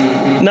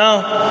 Mm-hmm.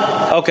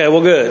 No? Okay,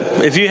 well,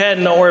 good. If you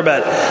hadn't, don't worry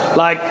about it.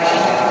 Like,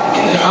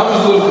 I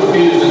was a little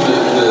confused in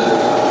the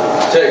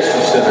text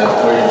you sent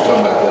out where you were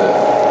talking about that.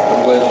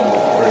 I'm glad you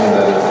bring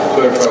that up.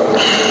 Clarify what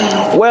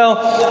you mean.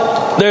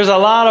 Well, there's a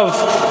lot of...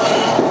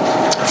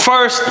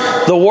 First,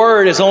 the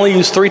word is only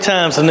used 3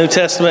 times in the New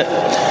Testament.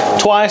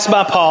 Twice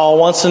by Paul,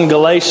 once in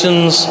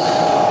Galatians,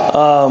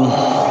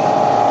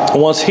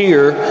 once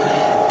here,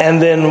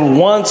 and then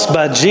once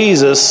by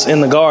Jesus in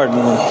the garden.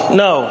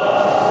 No.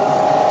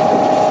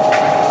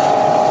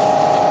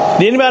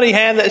 Did anybody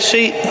have that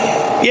sheet?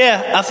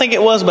 Yeah, I think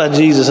it was by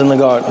Jesus in the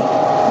garden.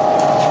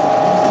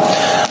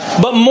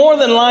 But more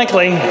than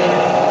likely,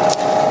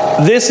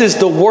 this is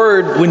the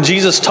word when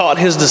Jesus taught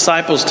His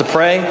disciples to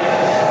pray.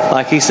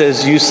 Like He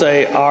says, you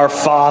say, our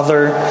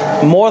Father.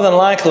 More than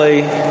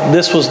likely,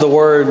 this was the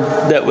word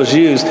that was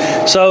used.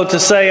 So to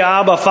say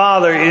Abba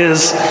Father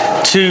is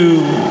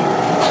to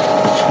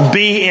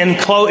be in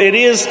close.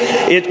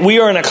 We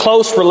are in a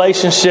close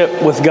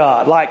relationship with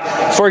God. Like,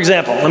 for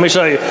example, let me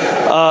show you.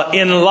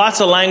 In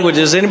lots of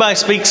languages, anybody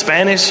speak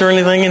Spanish or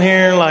anything in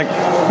here? Like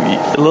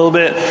a little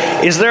bit.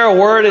 Is there a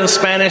word in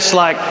Spanish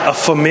like a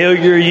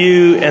familiar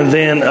you and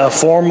then a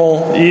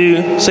formal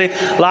you? See,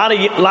 a lot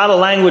of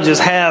languages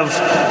have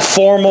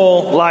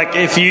formal. Like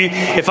if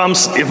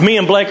me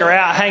and Blake are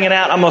out hanging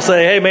out, I'm gonna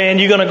say, "Hey man,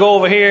 you gonna go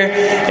over here?"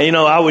 And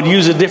I would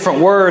use a different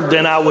word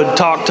than I would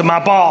talk to my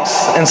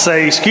boss and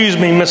say, "Excuse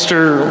me,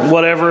 Mr.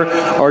 Whatever,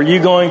 are you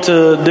going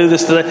to do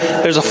this today?"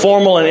 There's a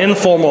formal and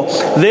informal.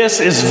 This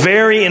is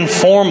very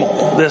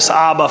informal, this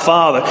Abba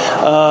Father.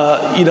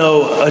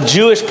 A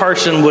Jewish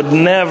person would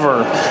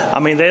never,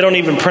 they don't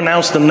even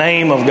pronounce the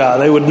name of God.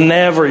 They would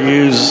never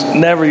use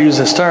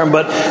this term.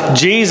 But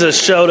Jesus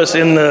showed us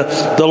in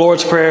the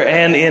Lord's Prayer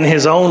and in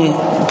His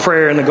own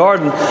prayer in the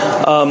garden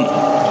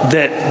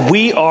that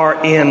we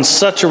are in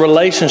such a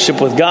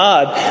relationship with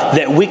God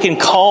that we can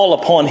call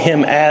upon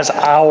Him as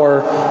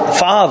our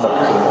Father,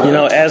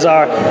 as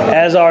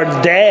our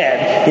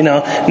Dad.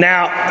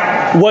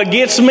 Now, what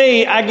gets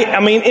me,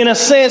 in a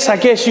sense, I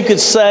guess you could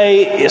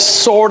say it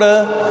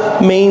sorta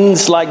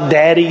means like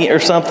daddy or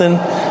something,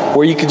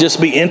 where you could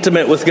just be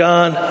intimate with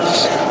God.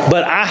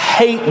 But I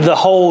hate the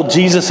whole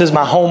Jesus is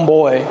my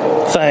homeboy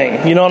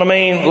thing. You know what I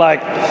mean?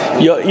 Like,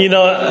 and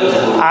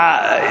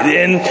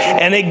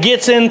it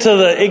gets into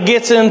the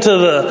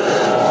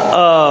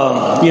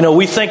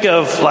we think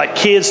of like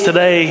kids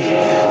today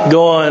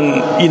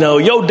going,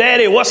 yo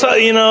daddy, what's up?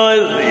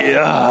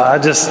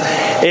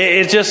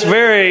 It's just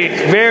very,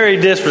 very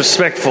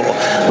disrespectful.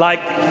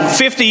 Like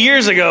 50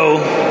 years ago,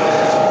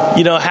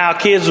 how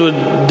kids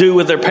would do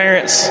with their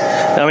parents.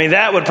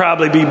 That would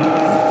probably be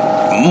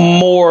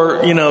more,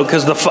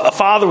 because the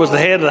father was the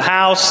head of the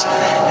house,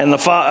 and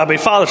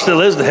father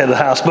still is the head of the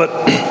house, but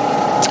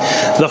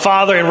the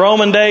father in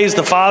Roman days,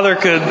 the father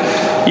could,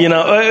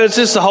 it's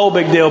just a whole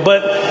big deal.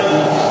 But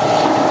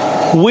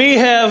we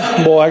have,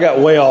 I got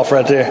way off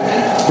right there.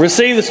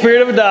 Receive the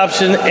spirit of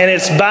adoption, and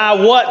it's by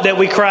what that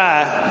we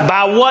cry,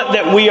 by what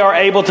that we are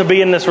able to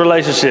be in this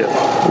relationship.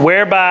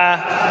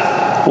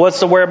 Whereby, what's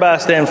the whereby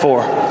stand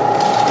for?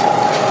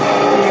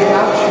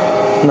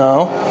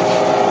 No.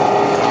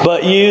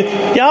 But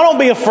y'all don't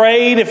be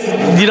afraid if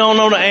you don't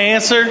know the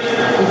answer.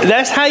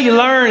 That's how you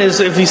learn, is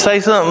if you say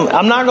something.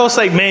 I'm not going to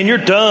say, man, you're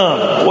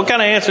dumb. What kind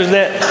of answer is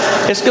that?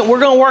 We're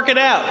going to work it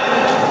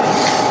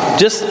out.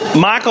 Just,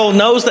 Michael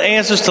knows the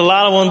answers to a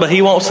lot of them, but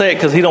he won't say it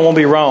because he don't want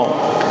to be wrong.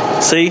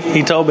 See,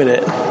 he told me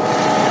that.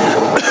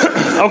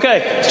 Okay,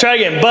 let's try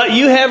again. But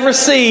you have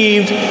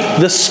received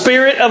the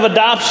spirit of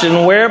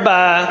adoption,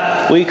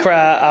 whereby we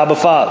cry, Abba,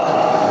 Father.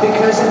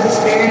 Because of the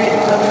spirit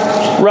of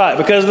adoption. Right,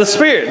 because of the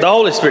Spirit, the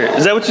Holy Spirit.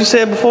 Is that what you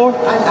said before?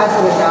 I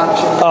said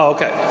adoption. Oh,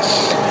 okay.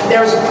 There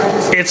was a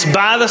purpose. It's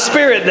by the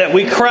Spirit that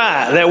we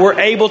cry, that we're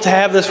able to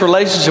have this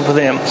relationship with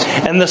Him.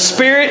 And the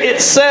Spirit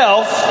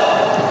itself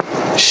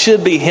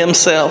should be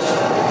Himself.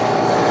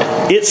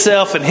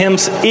 Itself and Him,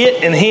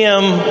 it and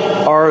Him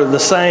are the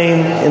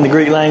same in the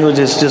Greek language.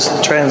 It's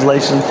just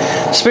translation.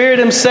 Spirit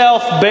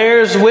Himself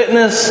beareth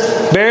witness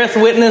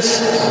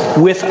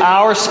with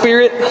our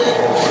spirit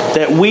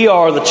that we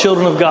are the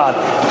children of God.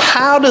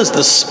 How does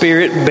the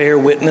Spirit bear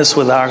witness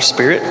with our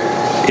spirit?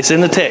 It's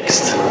in the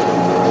text.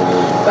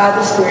 By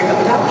the spirit of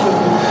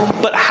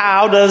adoption. But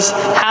how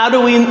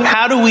do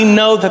we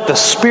know that the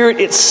Spirit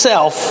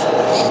itself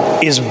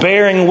is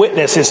bearing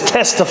witness, is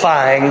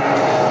testifying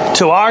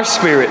to our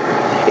spirit,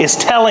 is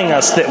telling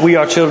us that we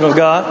are children of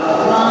God?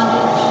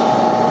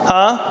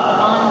 Huh?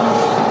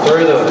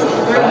 Through the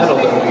battle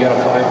that we got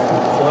to fight in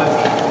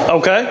flesh.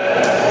 Okay.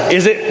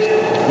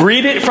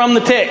 Read it from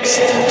the text,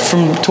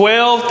 from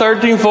 12,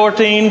 13,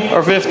 14,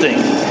 or 15.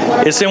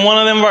 It's in one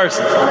of them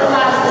verses.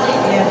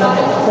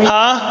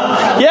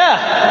 Huh?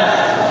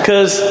 Yeah.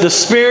 Because the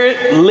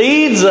Spirit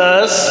leads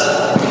us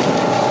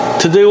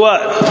to do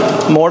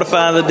what?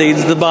 Mortify the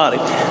deeds of the body.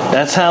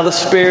 That's how the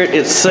Spirit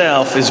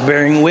itself is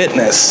bearing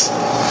witness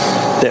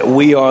that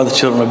we are the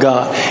children of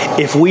God.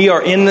 If we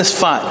are in this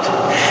fight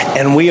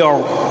and we are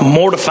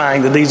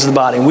mortifying the deeds of the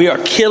body, and we are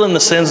killing the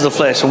sins of the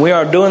flesh, and we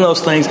are doing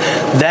those things,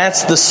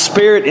 that's the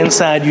Spirit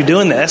inside you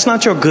doing that. That's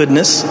not your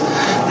goodness.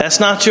 That's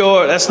not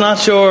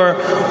your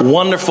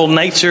wonderful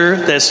nature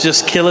that's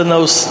just killing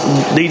those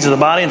deeds of the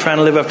body and trying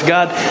to live up to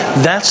God.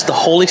 That's the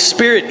Holy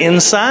Spirit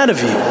inside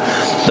of you.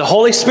 The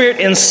Holy Spirit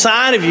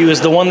inside of you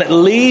is the one that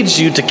leads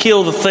you to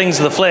kill the things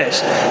of the flesh,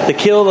 to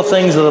kill the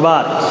things of the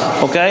body.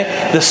 Okay?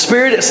 The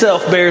Spirit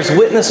itself bears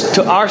witness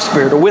to our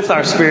spirit, or with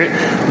our spirit,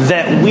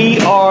 that we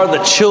are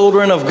the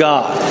children of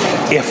God.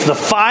 If the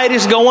fight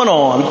is going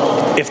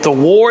on, if the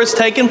war is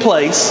taking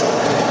place,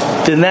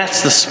 then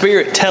that's the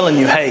Spirit telling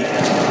you, hey,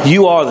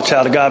 you are the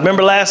child of God.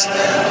 Remember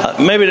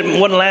maybe it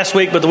wasn't last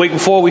week, but the week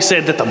before, we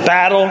said that the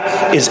battle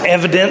is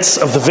evidence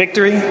of the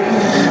victory.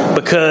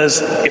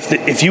 Because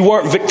if you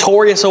weren't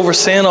victorious over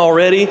sin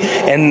already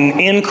and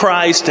in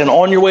Christ and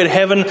on your way to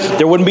heaven,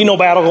 there wouldn't be no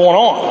battle going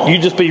on.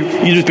 You'd just be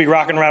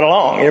rocking right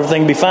along.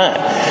 Everything would be fine.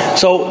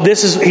 So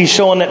he's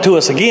showing that to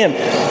us again.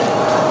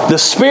 The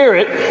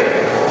Spirit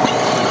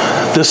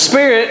The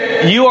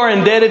Spirit, you are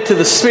indebted to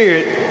the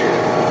Spirit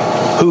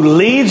who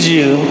leads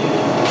you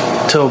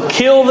to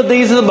kill the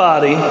deeds of the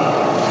body.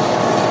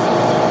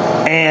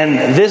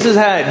 And this is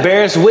how it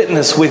bears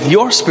witness with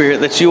your spirit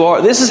that you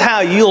are. This is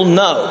how you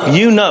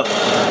know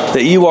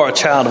that you are a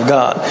child of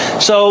God.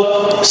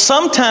 So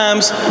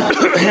sometimes,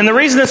 and the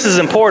reason this is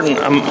important,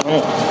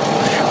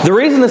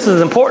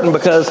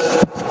 because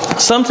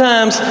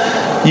sometimes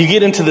you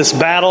get into this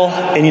battle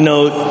and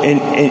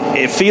and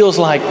it feels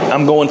like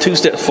I'm going 2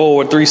 steps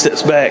forward, 3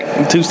 steps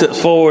back, 2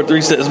 steps forward,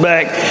 3 steps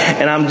back,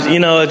 and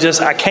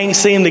I can't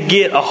seem to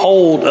get a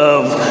hold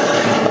of,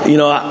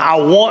 I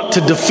want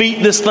to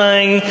defeat this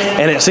thing,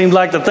 and it seems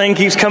like the thing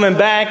keeps coming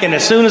back, and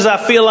as soon as I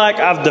feel like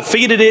I've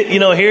defeated it,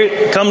 here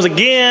it comes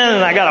again,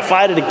 and I got to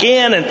fight it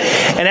again, and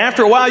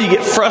after a while you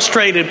get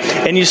frustrated,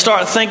 and you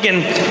start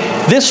thinking,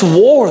 this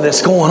war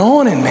that's going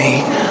on in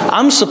me,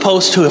 I'm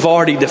supposed to have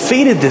already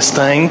defeated this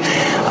thing.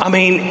 I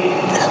mean,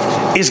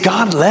 is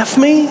God left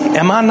me?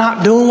 Am I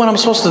not doing what I'm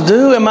supposed to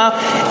do?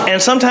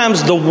 And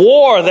sometimes the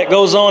war that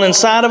goes on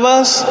inside of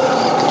us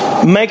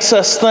makes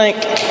us think,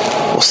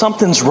 well,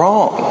 something's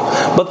wrong.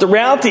 But the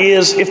reality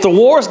is, if the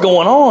war is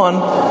going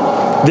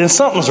on, then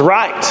something's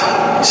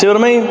right. See what I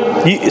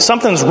mean?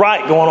 Something's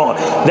right going on.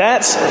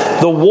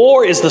 The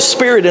war is the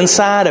spirit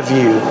inside of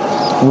you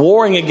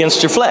warring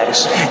against your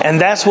flesh. And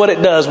that's what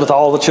it does with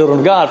all the children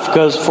of God.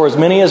 Because for as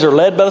many as are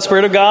led by the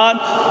Spirit of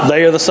God,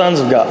 they are the sons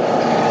of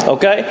God.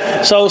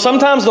 Okay? So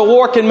sometimes the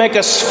war can make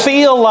us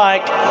feel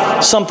like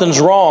something's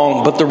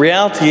wrong, but the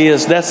reality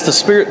is that's the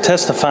Spirit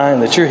testifying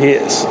that you're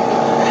His.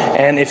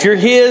 And if you're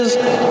His,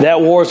 that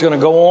war is going to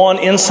go on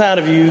inside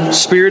of you,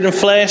 spirit and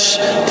flesh,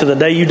 to the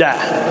day you die.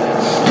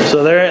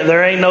 So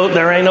there ain't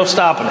no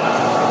stopping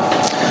it.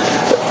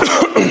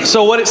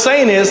 So what it's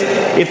saying is,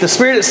 if the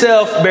Spirit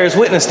itself bears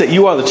witness that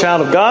you are the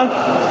child of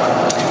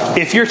God,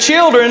 if you're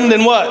children,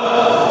 then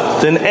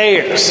what? Then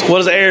heirs. What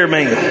does heir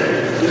mean?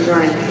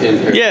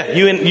 Yeah,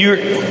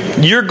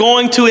 you're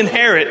going to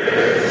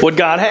inherit what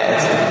God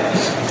has.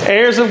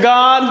 Heirs of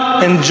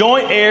God and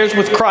joint heirs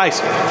with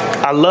Christ.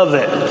 I love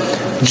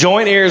that.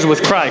 Joint heirs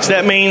with Christ.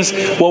 That means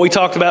what we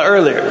talked about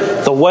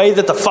earlier. The way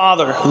that the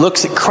Father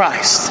looks at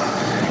Christ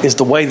is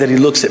the way that He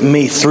looks at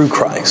me through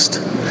Christ.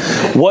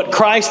 What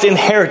Christ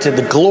inherited,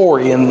 the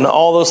glory and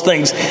all those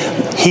things,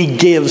 He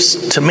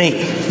gives to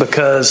me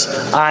because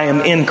I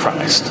am in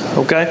Christ.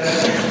 Okay?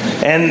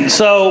 And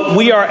so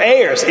we are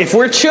heirs. If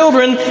we're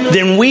children,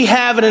 then we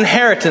have an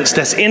inheritance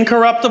that's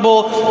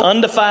incorruptible,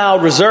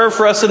 undefiled, reserved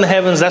for us in the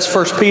heavens. That's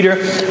 1 Peter.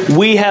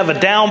 We have a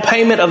down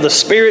payment of the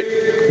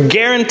Spirit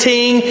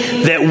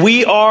guaranteeing that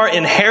we are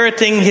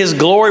inheriting His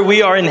glory.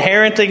 We are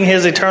inheriting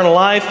His eternal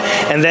life,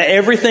 and that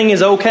everything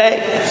is okay.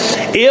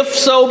 If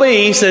so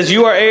be, He says,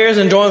 you are heirs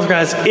and joint with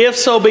Christ. If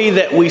so be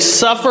that we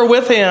suffer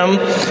with Him,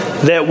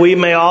 that we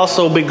may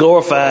also be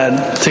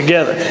glorified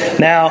together.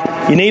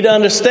 Now, you need to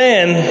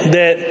understand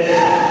that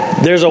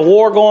there's a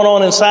war going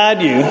on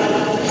inside you,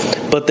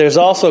 but there's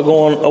also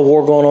a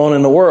war going on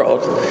in the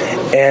world.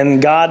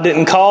 And God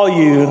didn't call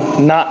you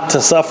not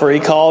to suffer. He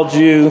called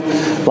you,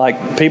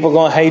 like, people are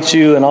going to hate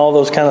you and all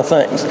those kind of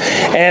things.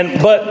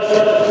 But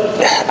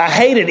I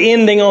hated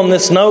ending on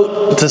this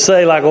note to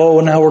say, like, oh,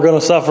 now we're going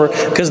to suffer.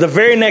 Because the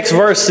very next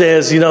verse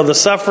says, the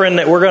suffering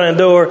that we're going to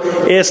endure,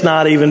 it's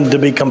not even to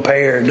be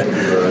compared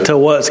to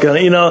what's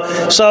going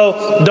to,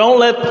 So don't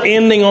let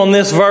ending on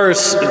this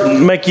verse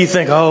make you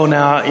think, oh,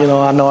 now,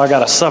 I know I got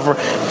to suffer.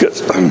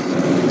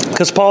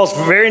 Because Paul's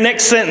very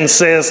next sentence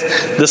says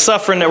the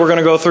suffering that we're going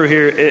to go through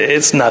here,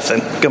 it's nothing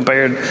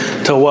compared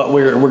to what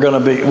we're going to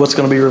be, what's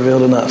going to be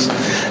revealed in us.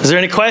 Is there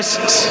any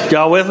questions?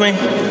 Y'all with me?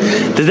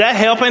 Did that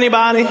help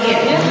anybody?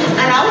 Yeah.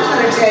 And I was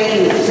going to tell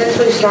you, since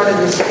we started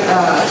this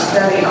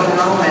study on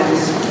Romans,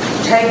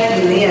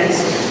 taking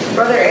this,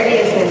 Brother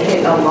Eddie has been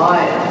hitting a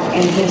lot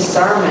in his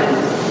sermon,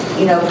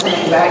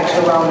 coming back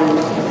to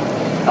Romans,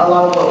 a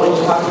lot of what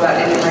we've talked about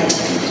anyway.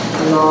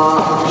 A lot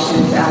of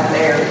Christians out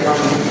there from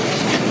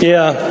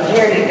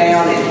carried it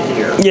down in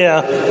here.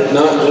 Yeah.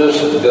 Not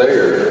just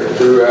there,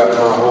 throughout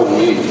my whole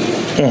week.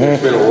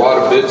 There's been a lot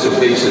of bits and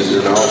pieces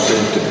and all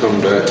seem to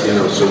come back,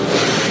 so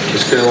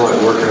it's kind of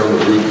like working on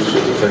the roots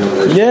of the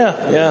foundation.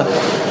 Yeah.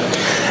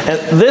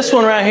 And this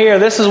one right here,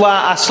 this is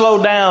why I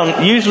slowed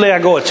down. Usually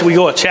we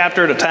go a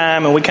chapter at a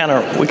time and we kind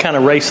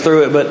of race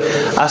through it, but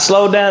I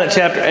slowed down at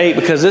chapter 8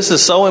 because this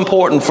is so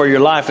important for your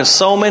life. And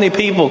so many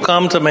people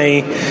come to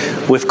me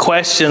with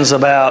questions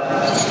about,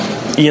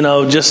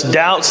 just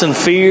doubts and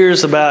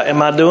fears about,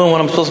 am I doing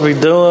what I'm supposed to be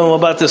doing? What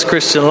about this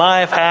Christian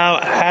life?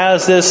 How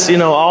is this,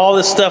 all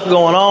this stuff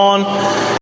going on?